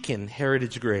weaken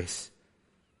Heritage Grace.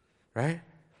 Right?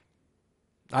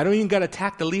 I don't even got to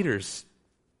attack the leaders.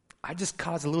 I just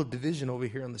cause a little division over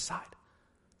here on the side.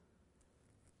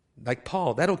 Like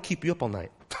Paul, that'll keep you up all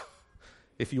night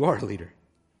if you are a leader.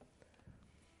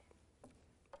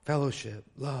 Fellowship,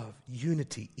 love,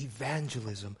 unity,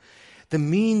 evangelism, the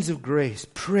means of grace,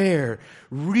 prayer,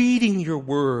 reading your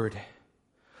word,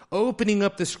 opening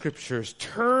up the scriptures,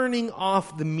 turning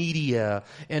off the media,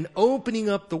 and opening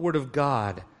up the word of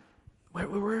God.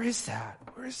 Where is that?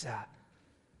 Where is that?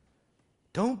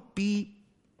 Don't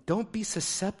be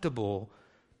susceptible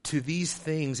to these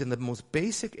things in the most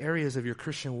basic areas of your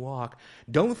Christian walk.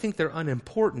 Don't think they're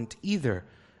unimportant either.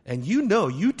 And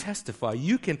you testify,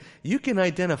 you can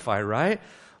identify, right?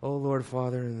 Oh, Lord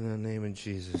Father, in the name of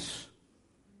Jesus.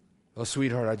 Oh,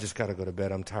 sweetheart, I just got to go to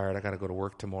bed. I'm tired. I got to go to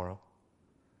work tomorrow.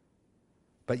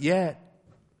 But yet,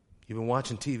 you've been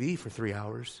watching TV for 3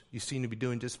 hours. You seem to be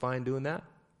doing just fine doing that.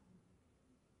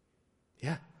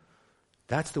 Yeah.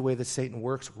 That's the way that Satan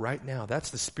works right now. That's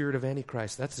the spirit of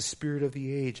Antichrist. That's the spirit of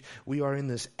the age. We are in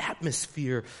this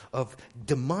atmosphere of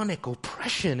demonic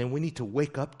oppression, and we need to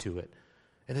wake up to it.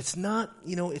 And it's not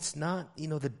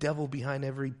the devil behind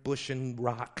every bush and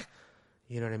rock.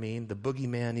 You know what I mean? The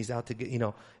boogeyman, he's out to get,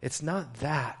 it's not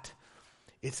that.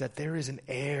 It's that there is an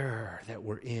air that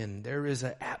we're in. There is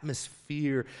an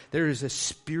atmosphere. There is a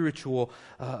spiritual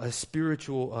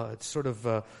sort of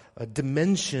a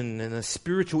dimension and a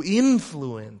spiritual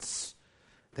influence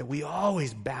that we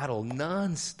always battle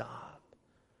nonstop.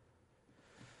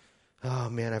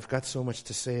 Oh, man, I've got so much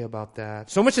to say about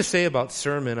that. So much to say about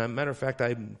sermon. As a matter of fact,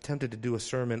 I'm tempted to do a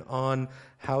sermon on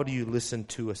how do you listen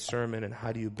to a sermon and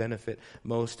how do you benefit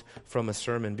most from a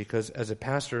sermon. Because as a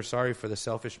pastor, sorry for the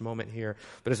selfish moment here,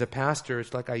 but as a pastor,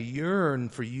 it's like I yearn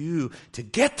for you to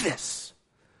get this.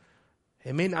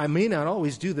 I may not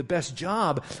always do the best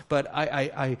job, but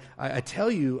I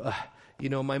tell you,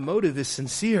 my motive is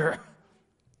sincere.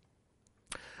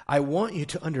 I want you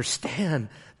to understand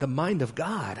the mind of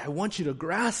God. I want you to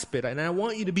grasp it, and I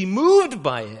want you to be moved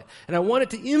by it, and I want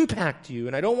it to impact you,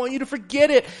 and I don't want you to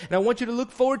forget it, and I want you to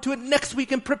look forward to it next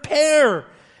week and prepare.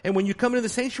 And when you come into the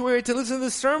sanctuary to listen to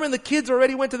the sermon, the kids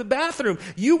already went to the bathroom.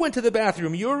 You went to the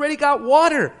bathroom. You already got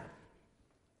water.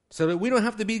 So that we don't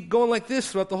have to be going like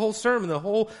this throughout the whole sermon, the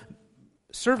whole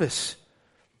service.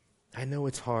 I know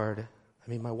it's hard. I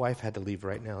mean, my wife had to leave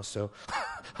right now, so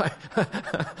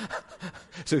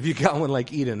so if you got one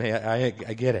like Eden, hey,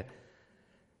 I get it.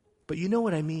 But you know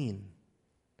what I mean.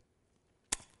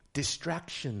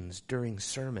 Distractions during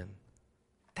sermon.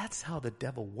 That's how the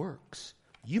devil works.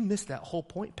 You missed that whole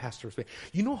point, Pastor.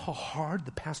 You know how hard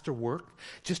the pastor worked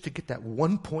just to get that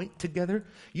one point together?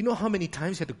 You know how many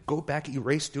times he had to go back,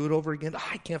 erase, do it over again?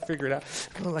 I can't figure it out.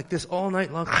 Kind of like this all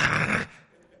night long.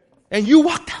 And you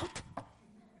walked out.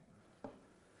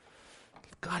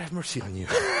 God have mercy on you.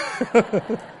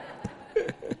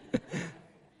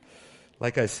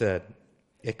 Like I said,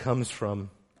 it comes from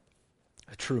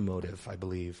a true motive, I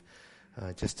believe,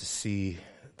 just to see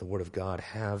the Word of God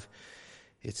have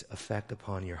its effect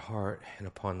upon your heart and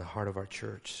upon the heart of our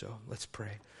church. So let's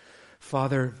pray.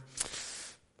 Father,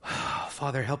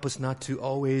 help us not to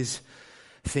always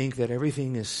think that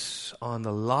everything is on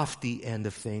the lofty end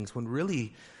of things, when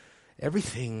really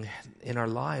everything in our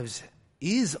lives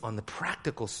is on the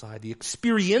practical side, the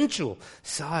experiential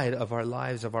side of our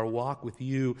lives, of our walk with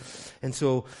you. And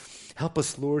so help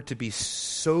us, Lord, to be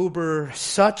sober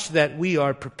such that we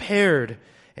are prepared,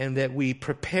 and that we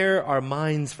prepare our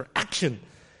minds for action,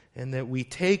 and that we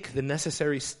take the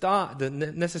necessary steps.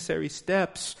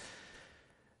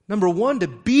 Number one, to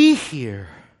be here.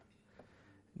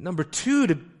 Number two,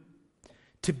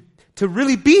 to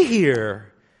really be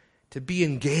here, to be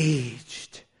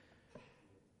engaged.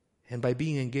 And by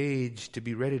being engaged, to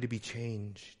be ready to be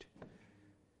changed.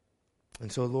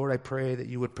 And so, Lord, I pray that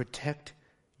you would protect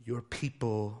your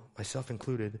people, myself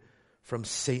included, from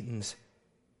Satan's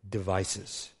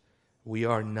devices. We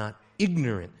are not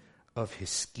ignorant of his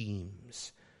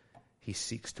schemes. He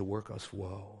seeks to work us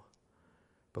woe.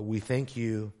 But we thank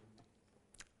you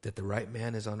that the right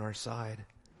man is on our side,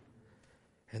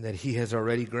 and that he has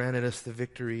already granted us the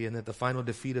victory, and that the final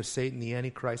defeat of Satan, the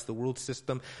Antichrist, the world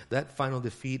system, that final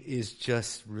defeat is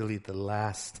just really the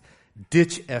last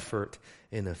ditch effort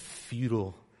in a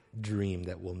futile dream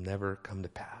that will never come to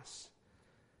pass.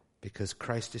 Because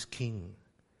Christ is king,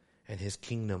 and his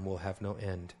kingdom will have no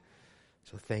end.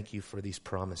 So thank you for these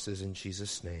promises in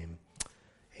Jesus' name.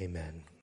 Amen.